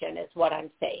relocation is what I'm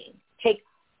saying. Take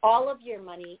all of your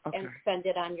money and spend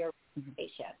it on your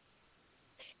relocation.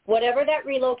 Whatever that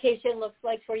relocation looks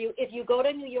like for you. If you go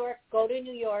to New York, go to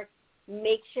New York.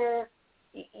 Make sure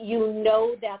you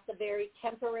know that's a very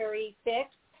temporary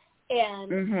fix.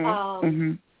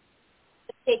 And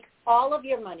take all of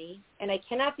your money, and I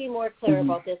cannot be more clear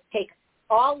about this, take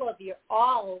all of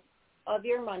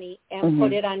your money and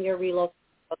put it on your relocation.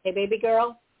 Okay, baby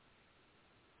girl?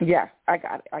 Yes, I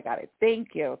got it.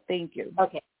 Thank you.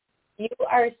 Okay. You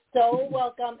are so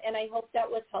welcome, and I hope that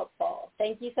was helpful.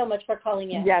 Thank you so much for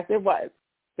calling in. Yes, it was.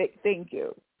 Thank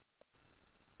you.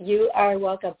 You are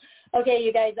welcome. Okay,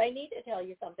 you guys, I need to tell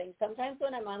you something. Sometimes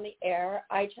when I'm on the air,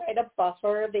 I try to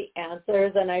buffer the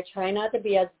answers, and I try not to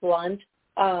be as blunt.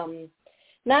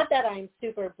 Not that I'm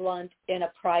super blunt in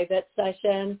a private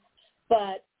session,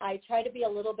 but I try to be a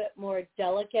little bit more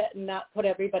delicate and not put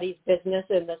everybody's business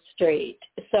in the street.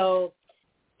 So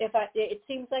it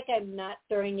seems like I'm not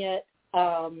doing it.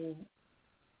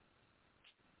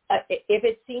 If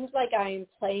it seems like I'm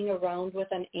playing around with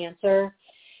an answer,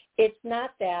 it's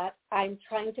not that. I'm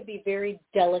trying to be very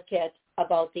delicate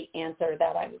about the answer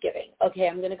that I'm giving. Okay,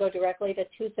 I'm going to go directly to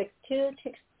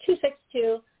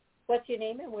 262. What's your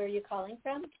name and where are you calling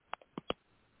from?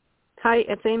 Hi,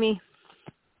 it's Amy.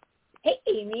 Hey,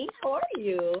 Amy, how are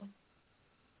you?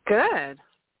 Good.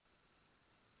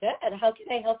 Good. How can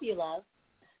I help you, love?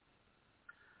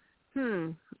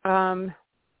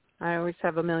 I always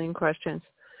have a million questions.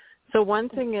 So one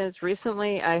thing is,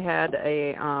 recently I had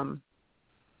a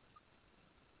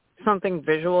something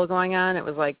visual going on. It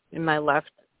was like in my left.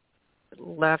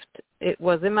 It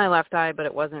was in my left eye, but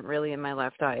it wasn't really in my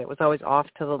left eye. It was always off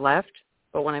to the left,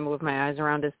 but when I moved my eyes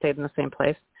around, it stayed in the same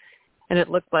place. And it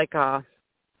looked like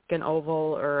an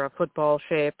oval or a football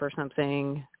shape or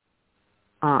something.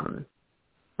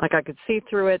 Like I could see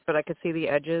through it, but I could see the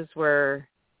edges were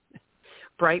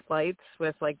bright lights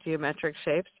with like geometric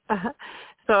shapes.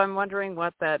 So I'm wondering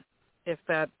if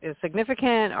that is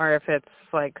significant or if it's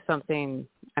like something,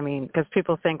 I mean, because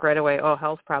people think right away, oh,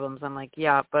 health problems. I'm like,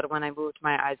 yeah, but when I moved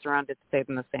my eyes around, it stayed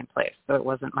in the same place. So it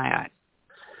wasn't my eyes.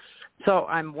 So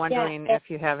I'm wondering if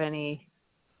you have any.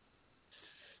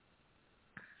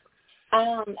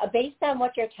 Based on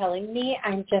what you're telling me,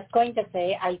 I'm just going to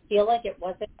say I feel like it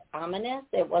wasn't ominous.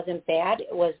 It wasn't bad.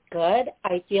 It was good.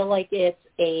 I feel like it's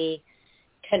a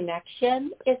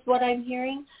connection is what I'm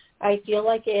hearing. I feel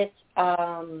like it's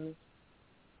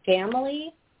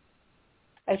family.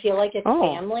 I feel like it's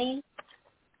family.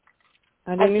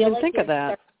 I didn't even think of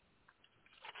that.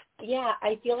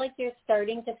 I feel like you're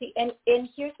starting to see, and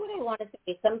here's what I want to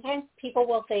say. Sometimes people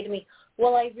will say to me,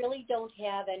 well, I really don't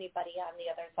have anybody on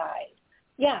the other side.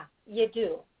 Yeah, you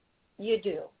do. You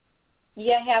do.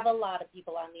 You have a lot of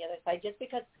people on the other side. Just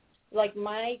because, like,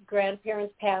 my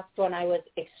grandparents passed when I was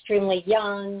extremely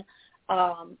young.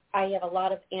 I have a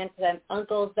lot of aunts and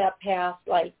uncles that passed,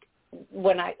 like,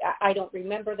 when I don't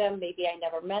remember them. Maybe I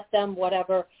never met them,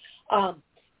 whatever.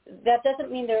 That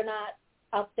doesn't mean they're not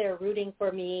up there rooting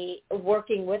for me,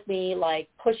 working with me, like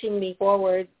pushing me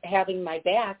forward, having my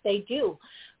back. They do.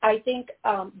 I think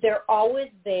they're always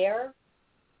there.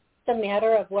 It's a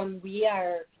matter of when we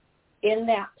are in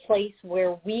that place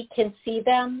where we can see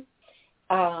them.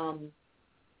 And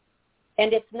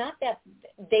it's not that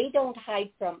they don't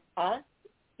hide from us.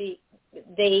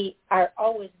 They are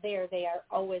always there. They are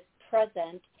always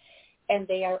present, and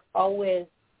they are always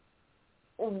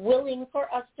willing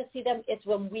for us to see them. It's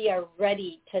when we are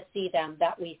ready to see them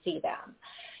that we see them.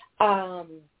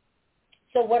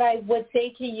 So what I would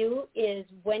say to you is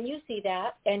when you see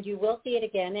that, and you will see it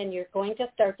again, and you're going to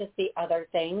start to see other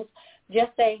things,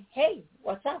 just say, hey,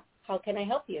 what's up? How can I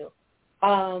help you?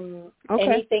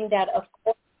 Anything that, of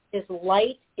course, is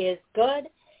light is good,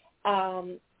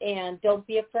 and don't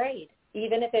be afraid.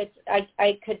 Even if it's, I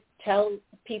could tell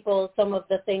people some of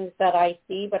the things that I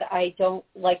see, but I don't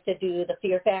like to do the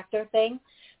fear factor thing.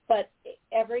 But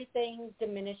everything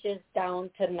diminishes down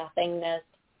to nothingness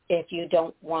if you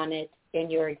don't want it in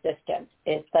your existence.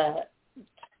 It's the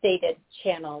stated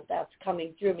channel that's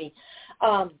coming through me.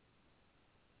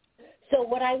 So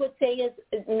what I would say is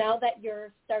now that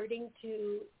you're starting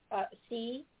to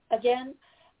see again,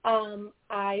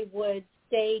 I would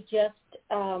say just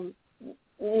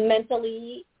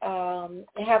mentally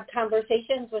have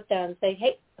conversations with them. Say,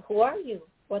 hey, who are you?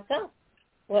 What's up?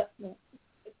 What?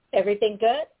 Everything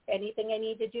good? Anything I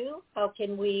need to do? How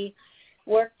can we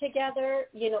work together?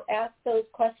 Ask those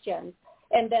questions.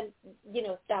 And then,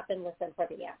 stop and listen for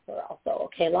the answer also.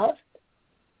 Okay, love?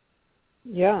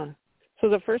 Yeah. So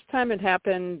the first time it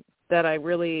happened that I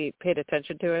really paid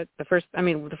attention to it, the first time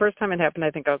it happened,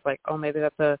 I think I was like, oh, maybe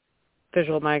that's a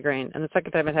visual migraine. And the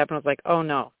second time it happened, I was like, oh,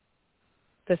 no,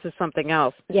 this is something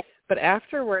else. Yeah. But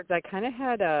afterwards, I kind of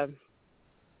had a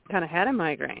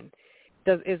migraine.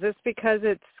 Is this because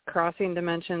it's crossing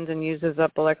dimensions and uses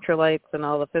up electrolytes and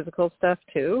all the physical stuff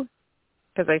too?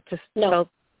 Because I just felt...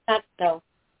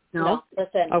 No,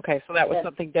 listen. Okay, so that was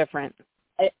something different.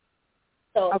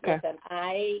 Listen,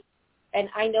 I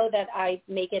know that I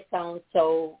make it sound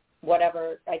so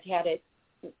whatever. I've had it,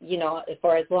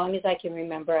 for as long as I can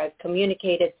remember. I've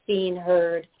communicated, seen,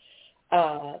 heard,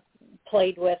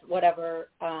 played with whatever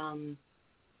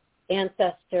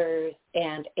ancestors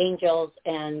and angels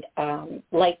and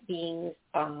light beings,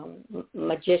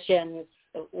 magicians,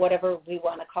 whatever we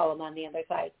want to call them on the other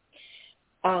side.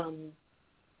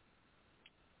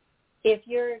 If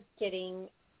you're getting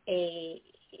a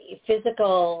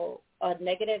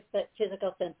negative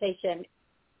physical sensation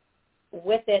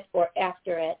with it or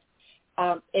after it,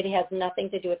 it has nothing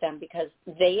to do with them because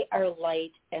they are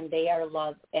light and they are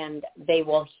love and they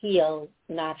will heal,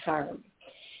 not harm.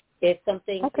 If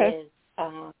something is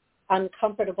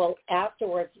uncomfortable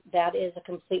afterwards, that is a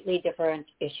completely different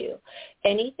issue.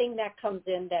 Anything that comes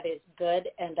in that is good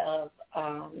and of,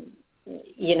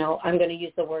 I'm going to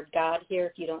use the word God here.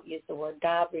 If you don't use the word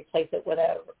God, replace it with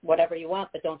whatever you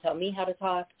want, but don't tell me how to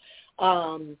talk.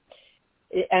 I'm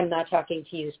not talking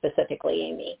to you specifically,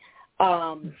 Amy.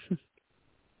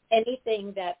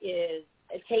 Anything that is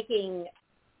taking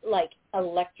like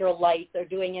electrolytes or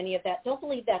doing any of that, don't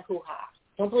believe that hoo-ha.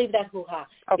 Don't believe that hoo-ha.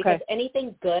 Okay. Because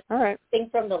anything good, anything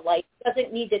from the light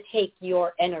doesn't need to take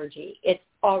your energy. It's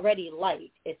already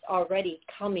light. It's already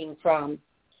coming from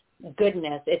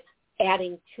goodness. It's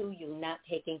adding to you, not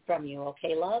taking from you.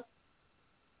 Okay, love?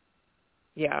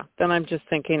 Yeah. Then I'm just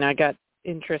thinking I got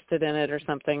interested in it or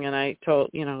something, and I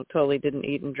totally didn't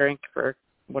eat and drink for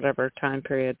whatever time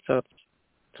period. So it's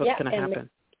what's going to happen.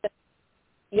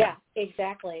 Yeah,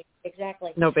 exactly.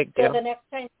 No big deal. So the next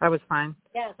time I was fine.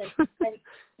 Yeah, the next time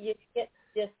you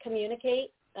just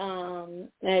communicate,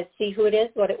 see who it is,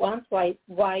 what it wants, why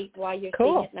you're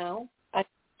seeing it now. I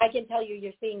can tell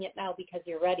you're seeing it now because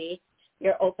you're ready,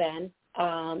 you're open,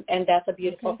 and that's a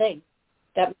beautiful thing.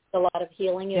 That means a lot of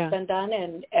healing has been done,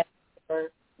 and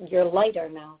you're lighter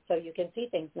now, so you can see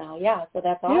things now. Yeah, so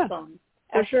that's awesome.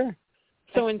 For sure.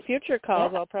 So in future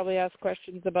calls, I'll probably ask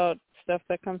questions about stuff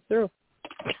that comes through.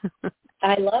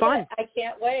 I love it. I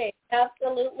can't wait.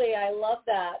 Absolutely. I love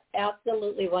that.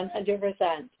 Absolutely.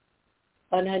 100%.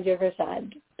 100%.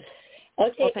 Okay.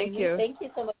 Well, thank you. Thank you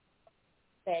so much.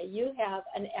 You have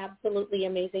an absolutely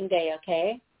amazing day,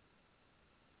 okay?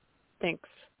 Thanks.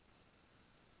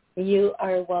 You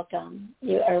are welcome.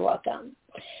 You are welcome.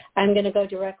 I'm going to go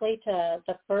directly to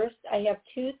the first. I have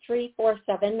 2, 3, 4,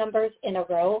 7 numbers in a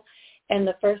row, and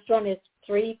the first one is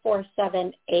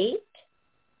 3478.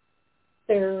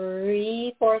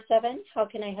 347. How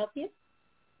can I help you?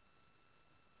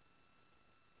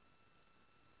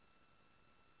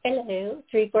 Hello.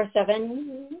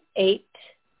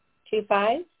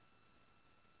 347-825.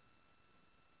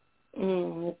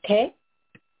 Okay.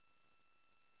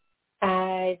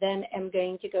 I then am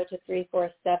going to go to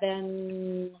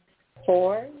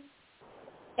 3474.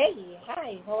 Hey,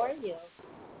 hi. How are you?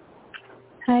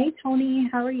 Hi, Toni.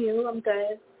 How are you? I'm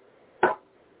good.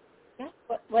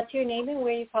 What's your name and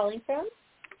where are you calling from?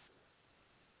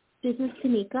 This is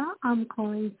Tanika. I'm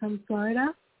calling from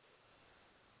Florida.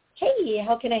 Hey,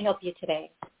 how can I help you today?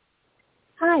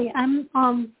 Hi,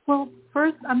 well,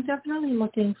 first, I'm definitely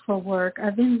looking for work.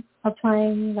 I've been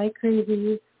applying like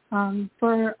crazy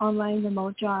for online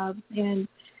remote jobs, and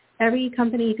every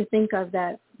company you could think of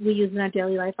that we use in our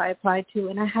daily life I applied to,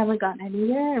 and I haven't gotten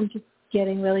anywhere. I'm just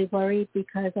getting really worried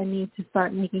because I need to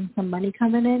start making some money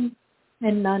coming in,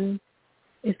 and none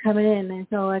is coming in. And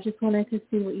so I just wanted to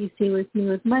see what you see with me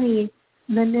with money.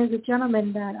 And then there's a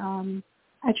gentleman that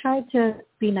I tried to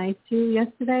be nice to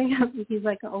yesterday. He's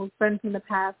like an old friend from the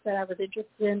past that I was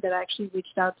interested in, that I actually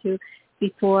reached out to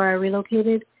before I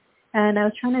relocated. And I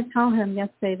was trying to tell him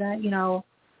yesterday that,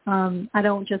 I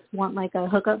don't just want like a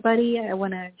hookup buddy. I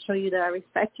want to show you that I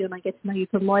respect you and I get to know you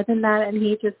for more than that. And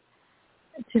he just,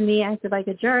 to me, acted like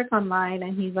a jerk online.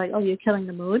 And he's like, oh, you're killing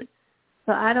the mood.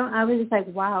 So I was just like,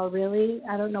 wow, really?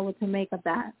 I don't know what to make of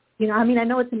that. I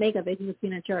know what to make of it. He was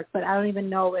being a jerk, but I don't even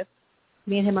know if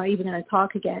me and him are even going to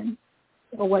talk again,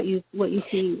 or what you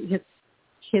see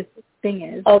his thing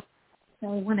is. Oh, so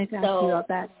I wanted to ask you about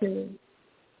that too.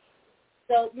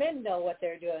 So men know what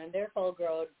they're doing. They're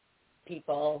full-grown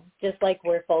people, just like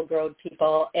we're full-grown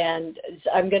people. And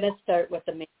I'm going to start with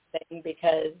the main thing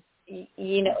because,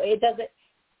 it doesn't,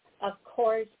 of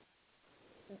course,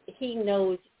 he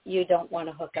knows you don't want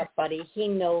to hook up, buddy. He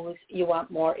knows you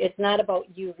want more. It's not about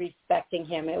you respecting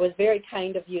him. It was very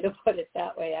kind of you to put it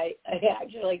that way. I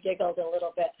actually giggled a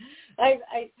little bit. But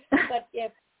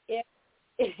if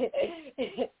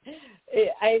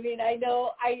I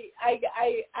know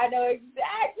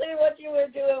exactly what you were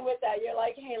doing with that. You're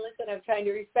like, hey, listen, I'm trying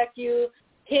to respect you.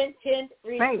 Hint, hint,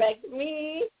 respect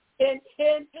me. Hint,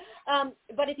 hint.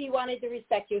 But if he wanted to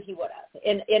respect you, he would have.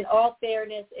 In all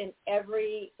fairness, in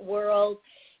every world,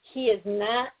 he is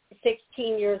not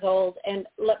 16 years old. And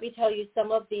let me tell you,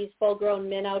 some of these full-grown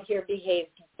men out here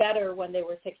behaved better when they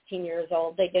were 16 years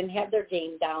old. They didn't have their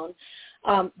game down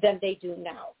than they do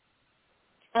now.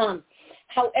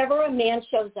 However a man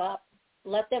shows up,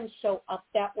 let them show up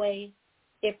that way.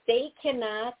 If they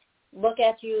cannot look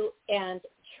at you and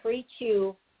treat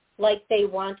you like they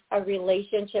want a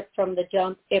relationship from the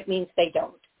jump, it means they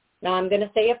don't. Now, I'm going to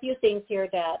say a few things here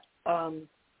that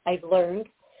I've learned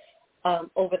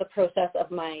over the process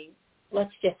of my,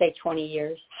 let's just say 20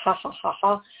 years.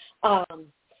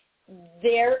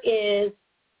 There is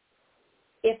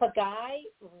if a guy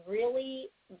really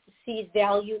sees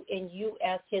value in you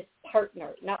as his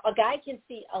partner, now a guy can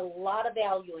see a lot of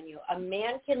value in you. A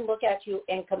man can look at you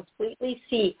and completely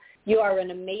see you are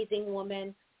an amazing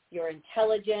woman, you're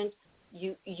intelligent,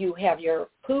 you have your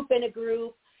poop in a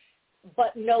group,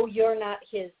 but no, you're not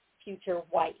his future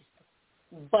wife,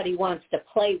 but he wants to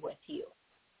play with you.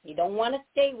 He don't want to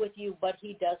stay with you, but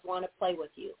he does want to play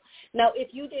with you. Now,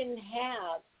 if you didn't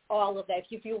have all of that,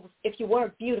 if you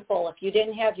weren't beautiful, if you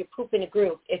didn't have your poop in a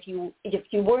group, if you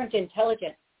weren't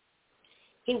intelligent,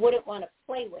 he wouldn't want to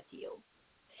play with you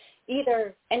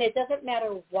either. And it doesn't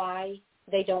matter why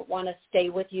they don't want to stay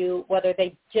with you, whether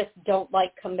they just don't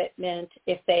like commitment,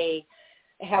 if they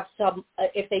have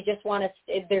if they just want to,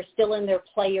 if they're still in their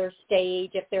player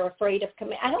stage, if they're afraid of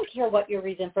commitment. I don't care what your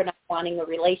reason for not wanting a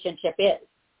relationship is.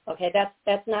 Okay,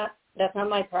 that's not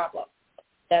my problem.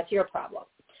 That's your problem.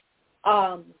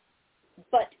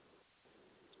 But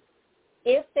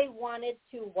if they wanted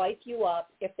to wipe you up,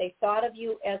 if they thought of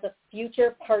you as a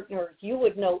future partner, you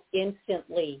would know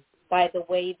instantly by the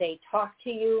way they talk to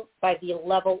you, by the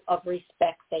level of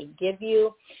respect they give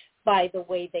you, by the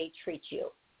way they treat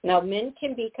you. Now, men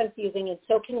can be confusing, and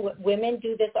so can women.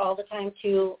 Do this all the time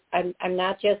too. I'm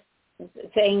not just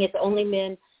saying it's only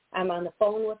men. I'm on the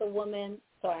phone with a woman,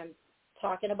 so I'm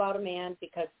talking about a man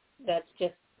because that's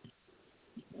just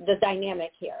the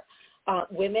dynamic here.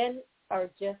 Women are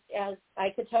just as,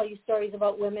 I could tell you stories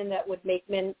about women that would make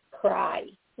men cry,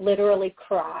 literally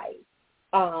cry.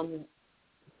 And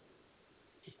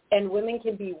women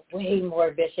can be way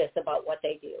more vicious about what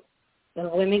they do. And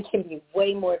women can be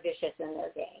way more vicious in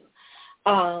their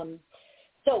game.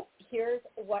 So here's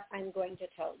what I'm going to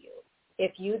tell you.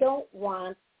 If you don't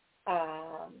want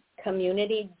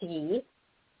community D,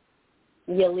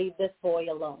 you leave this boy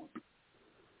alone,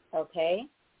 okay?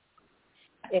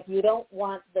 If you don't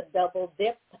want the double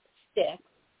dip stick,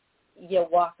 you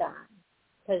walk on,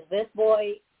 because this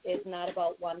boy is not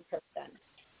about one person,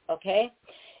 okay?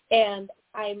 And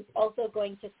I'm also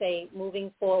going to say,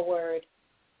 moving forward,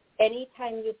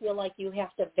 anytime you feel like you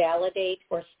have to validate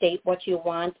or state what you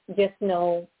want, just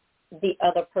know the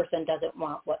other person doesn't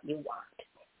want what you want.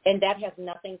 And that has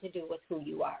nothing to do with who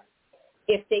you are.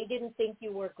 If they didn't think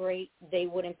you were great, they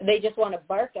just want to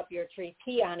bark up your tree,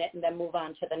 pee on it, and then move on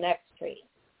to the next tree.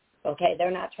 Okay?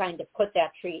 They're not trying to put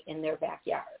that tree in their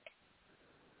backyard.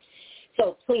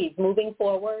 So please, moving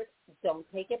forward, don't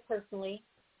take it personally.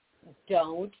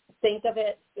 Don't think of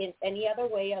it in any other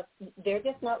way of they're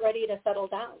just not ready to settle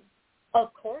down.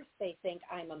 Of course they think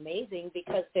I'm amazing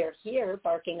because they're here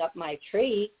barking up my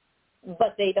tree,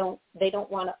 but they don't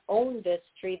want to own this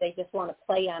tree. They just want to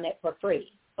play on it for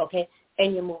free, okay?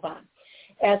 And you move on.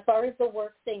 As far as the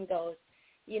work thing goes,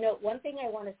 one thing I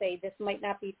want to say, this might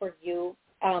not be for you,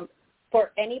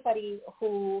 for anybody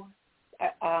who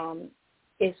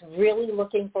is really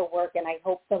looking for work, and I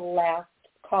hope the last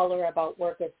caller about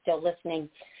work is still listening.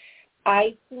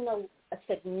 I've seen a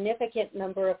significant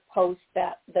number of posts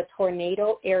that the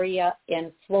tornado area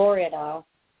in Florida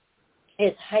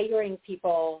is hiring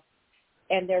people,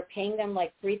 and they're paying them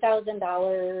like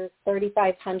 $3,000,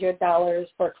 $3,500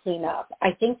 for cleanup.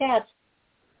 I think that's,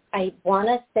 I want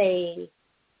to say,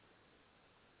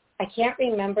 I can't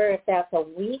remember if that's a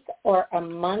week or a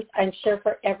month. I'm sure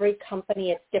for every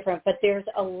company it's different, but there's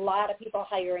a lot of people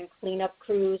hiring cleanup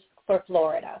crews for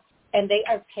Florida, and they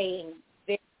are paying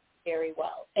very, very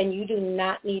well, and you do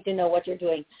not need to know what you're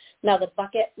doing. Now, the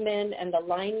bucketmen and the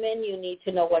linemen, you need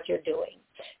to know what you're doing,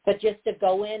 but just to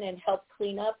go in and help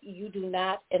clean up, you do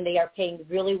not, and they are paying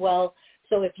really well.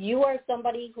 So if you are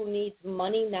somebody who needs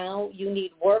money now, you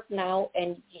need work now,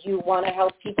 and you want to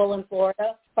help people in Florida,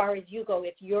 as far as you go,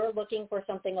 if you're looking for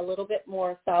something a little bit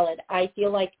more solid, I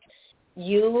feel like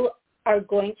you are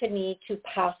going to need to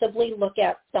possibly look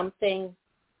at something,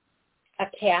 a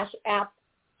cash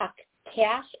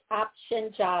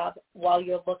option job while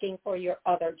you're looking for your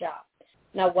other job.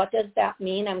 Now, what does that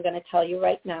mean? I'm going to tell you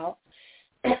right now.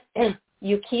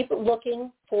 You keep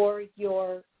looking for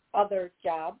your other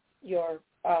job, your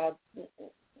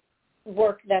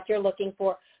work that you're looking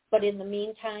for, but in the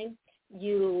meantime,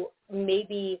 you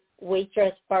maybe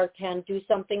waitress, bartend, do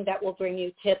something that will bring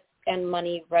you tips and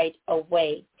money right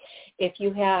away. If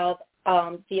you have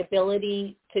the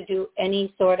ability to do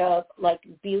any sort of like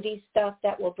beauty stuff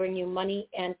that will bring you money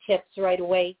and tips right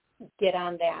away, get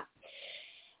on that.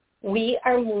 We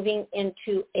are moving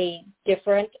into a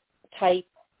different type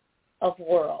of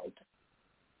world.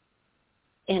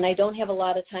 And I don't have a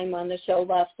lot of time on the show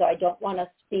left, so I don't want to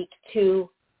speak too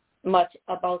much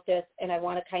about this, and I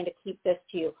want to kind of keep this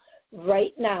to you.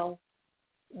 Right now,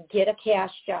 get a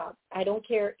cash job. I don't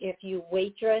care if you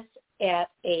waitress at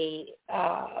a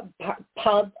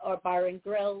pub or bar and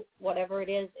grill, whatever it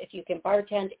is, if you can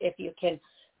bartend, if you can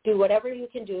do whatever you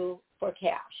can do for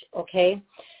cash, okay?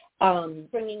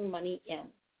 Bringing money in.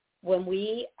 When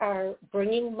we are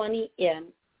bringing money in,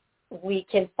 we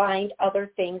can find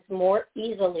other things more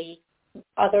easily,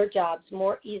 other jobs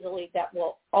more easily that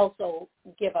will also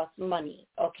give us money,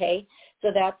 okay?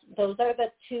 So those are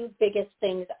the two biggest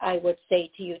things I would say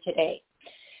to you today.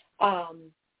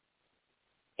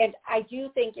 And I do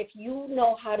think if you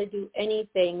know how to do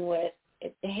anything with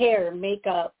hair,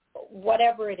 makeup,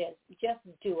 whatever it is, just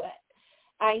do it.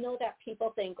 I know that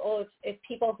people think, if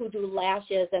people who do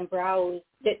lashes and brows,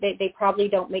 they probably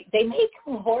don't make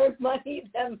more money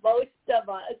than most of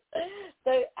us.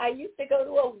 So I used to go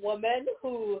to a woman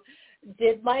who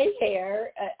did my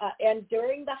hair, and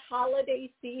during the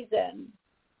holiday season,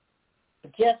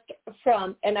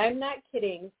 and I'm not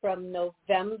kidding, from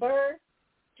November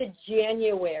to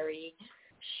January,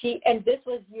 and this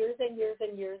was years and years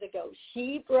and years ago,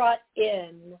 she brought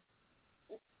in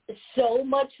so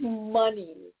much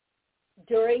money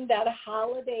during that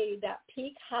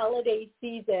peak holiday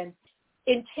season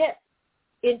in tips,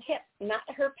 not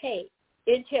her pay,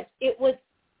 in tips. It was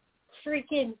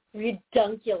freaking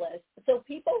ridiculous. So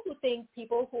people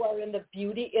who are in the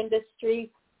beauty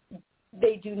industry,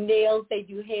 they do nails, they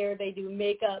do hair, they do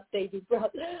makeup, they do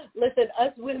brows. Listen,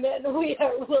 us women, we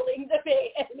are willing to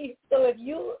pay any. So if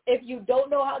you don't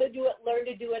know how to do it, learn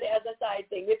to do it as a side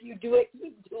thing. If you do it,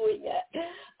 keep doing it.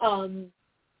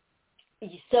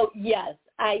 So yes,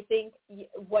 I think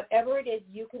whatever it is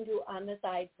you can do on the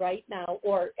side right now,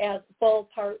 or as full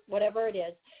part, whatever it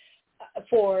is,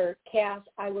 for cash,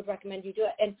 I would recommend you do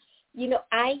it. And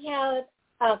I have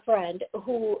a friend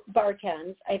who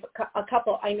bartends.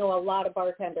 I know a lot of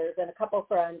bartenders and a couple of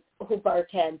friends who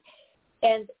bartend,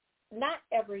 and not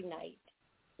every night,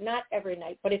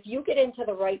 but if you get into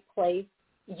the right place,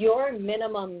 your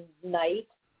minimum night,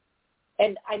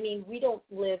 and I mean, we don't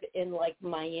live in like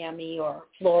Miami or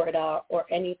Florida or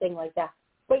anything like that,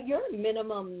 but your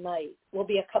minimum night will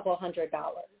be a couple $100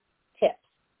 tips,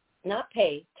 not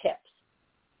pay, tips.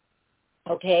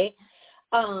 Okay?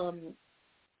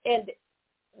 And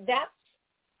that's,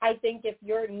 I think, if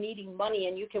you're needing money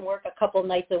and you can work a couple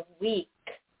nights a week,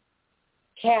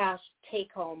 cash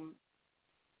take home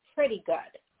pretty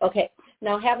good. Okay,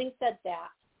 now having said that,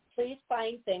 please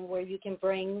find things where you can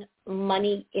bring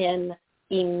money in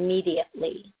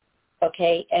immediately,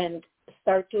 okay, and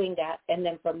start doing that. And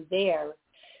then from there,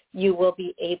 you will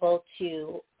be able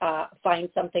to find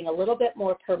something a little bit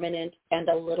more permanent and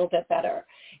a little bit better.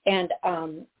 And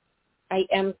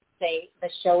the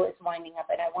show is winding up,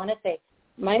 and I want to say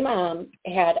my mom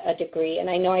had a degree, and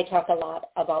I know I talk a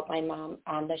lot about my mom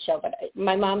on the show, but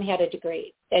my mom had a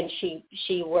degree, and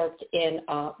she worked in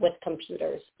with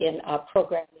computers in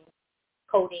programming,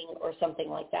 coding, or something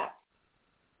like that.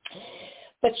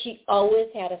 But she always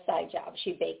had a side job.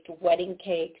 She baked wedding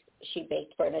cakes. She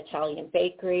baked for an Italian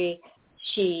bakery.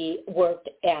 She worked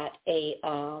at a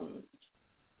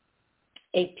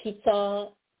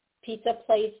pizza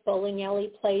place, bowling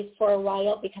alley place for a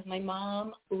while, because my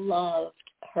mom loved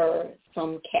her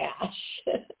some cash.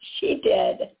 She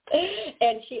did.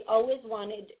 And she always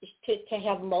wanted to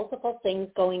have multiple things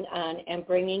going on and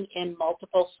bringing in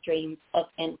multiple streams of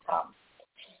income.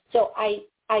 So I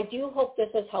do hope this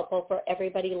is helpful for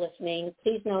everybody listening.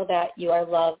 Please know that you are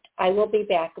loved. I will be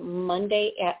back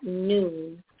Monday at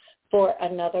noon for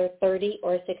another 30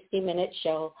 or 60-minute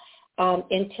show.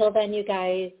 Until then, you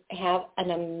guys have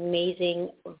an amazing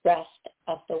rest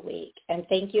of the week. And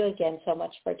thank you again so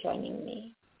much for joining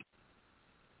me.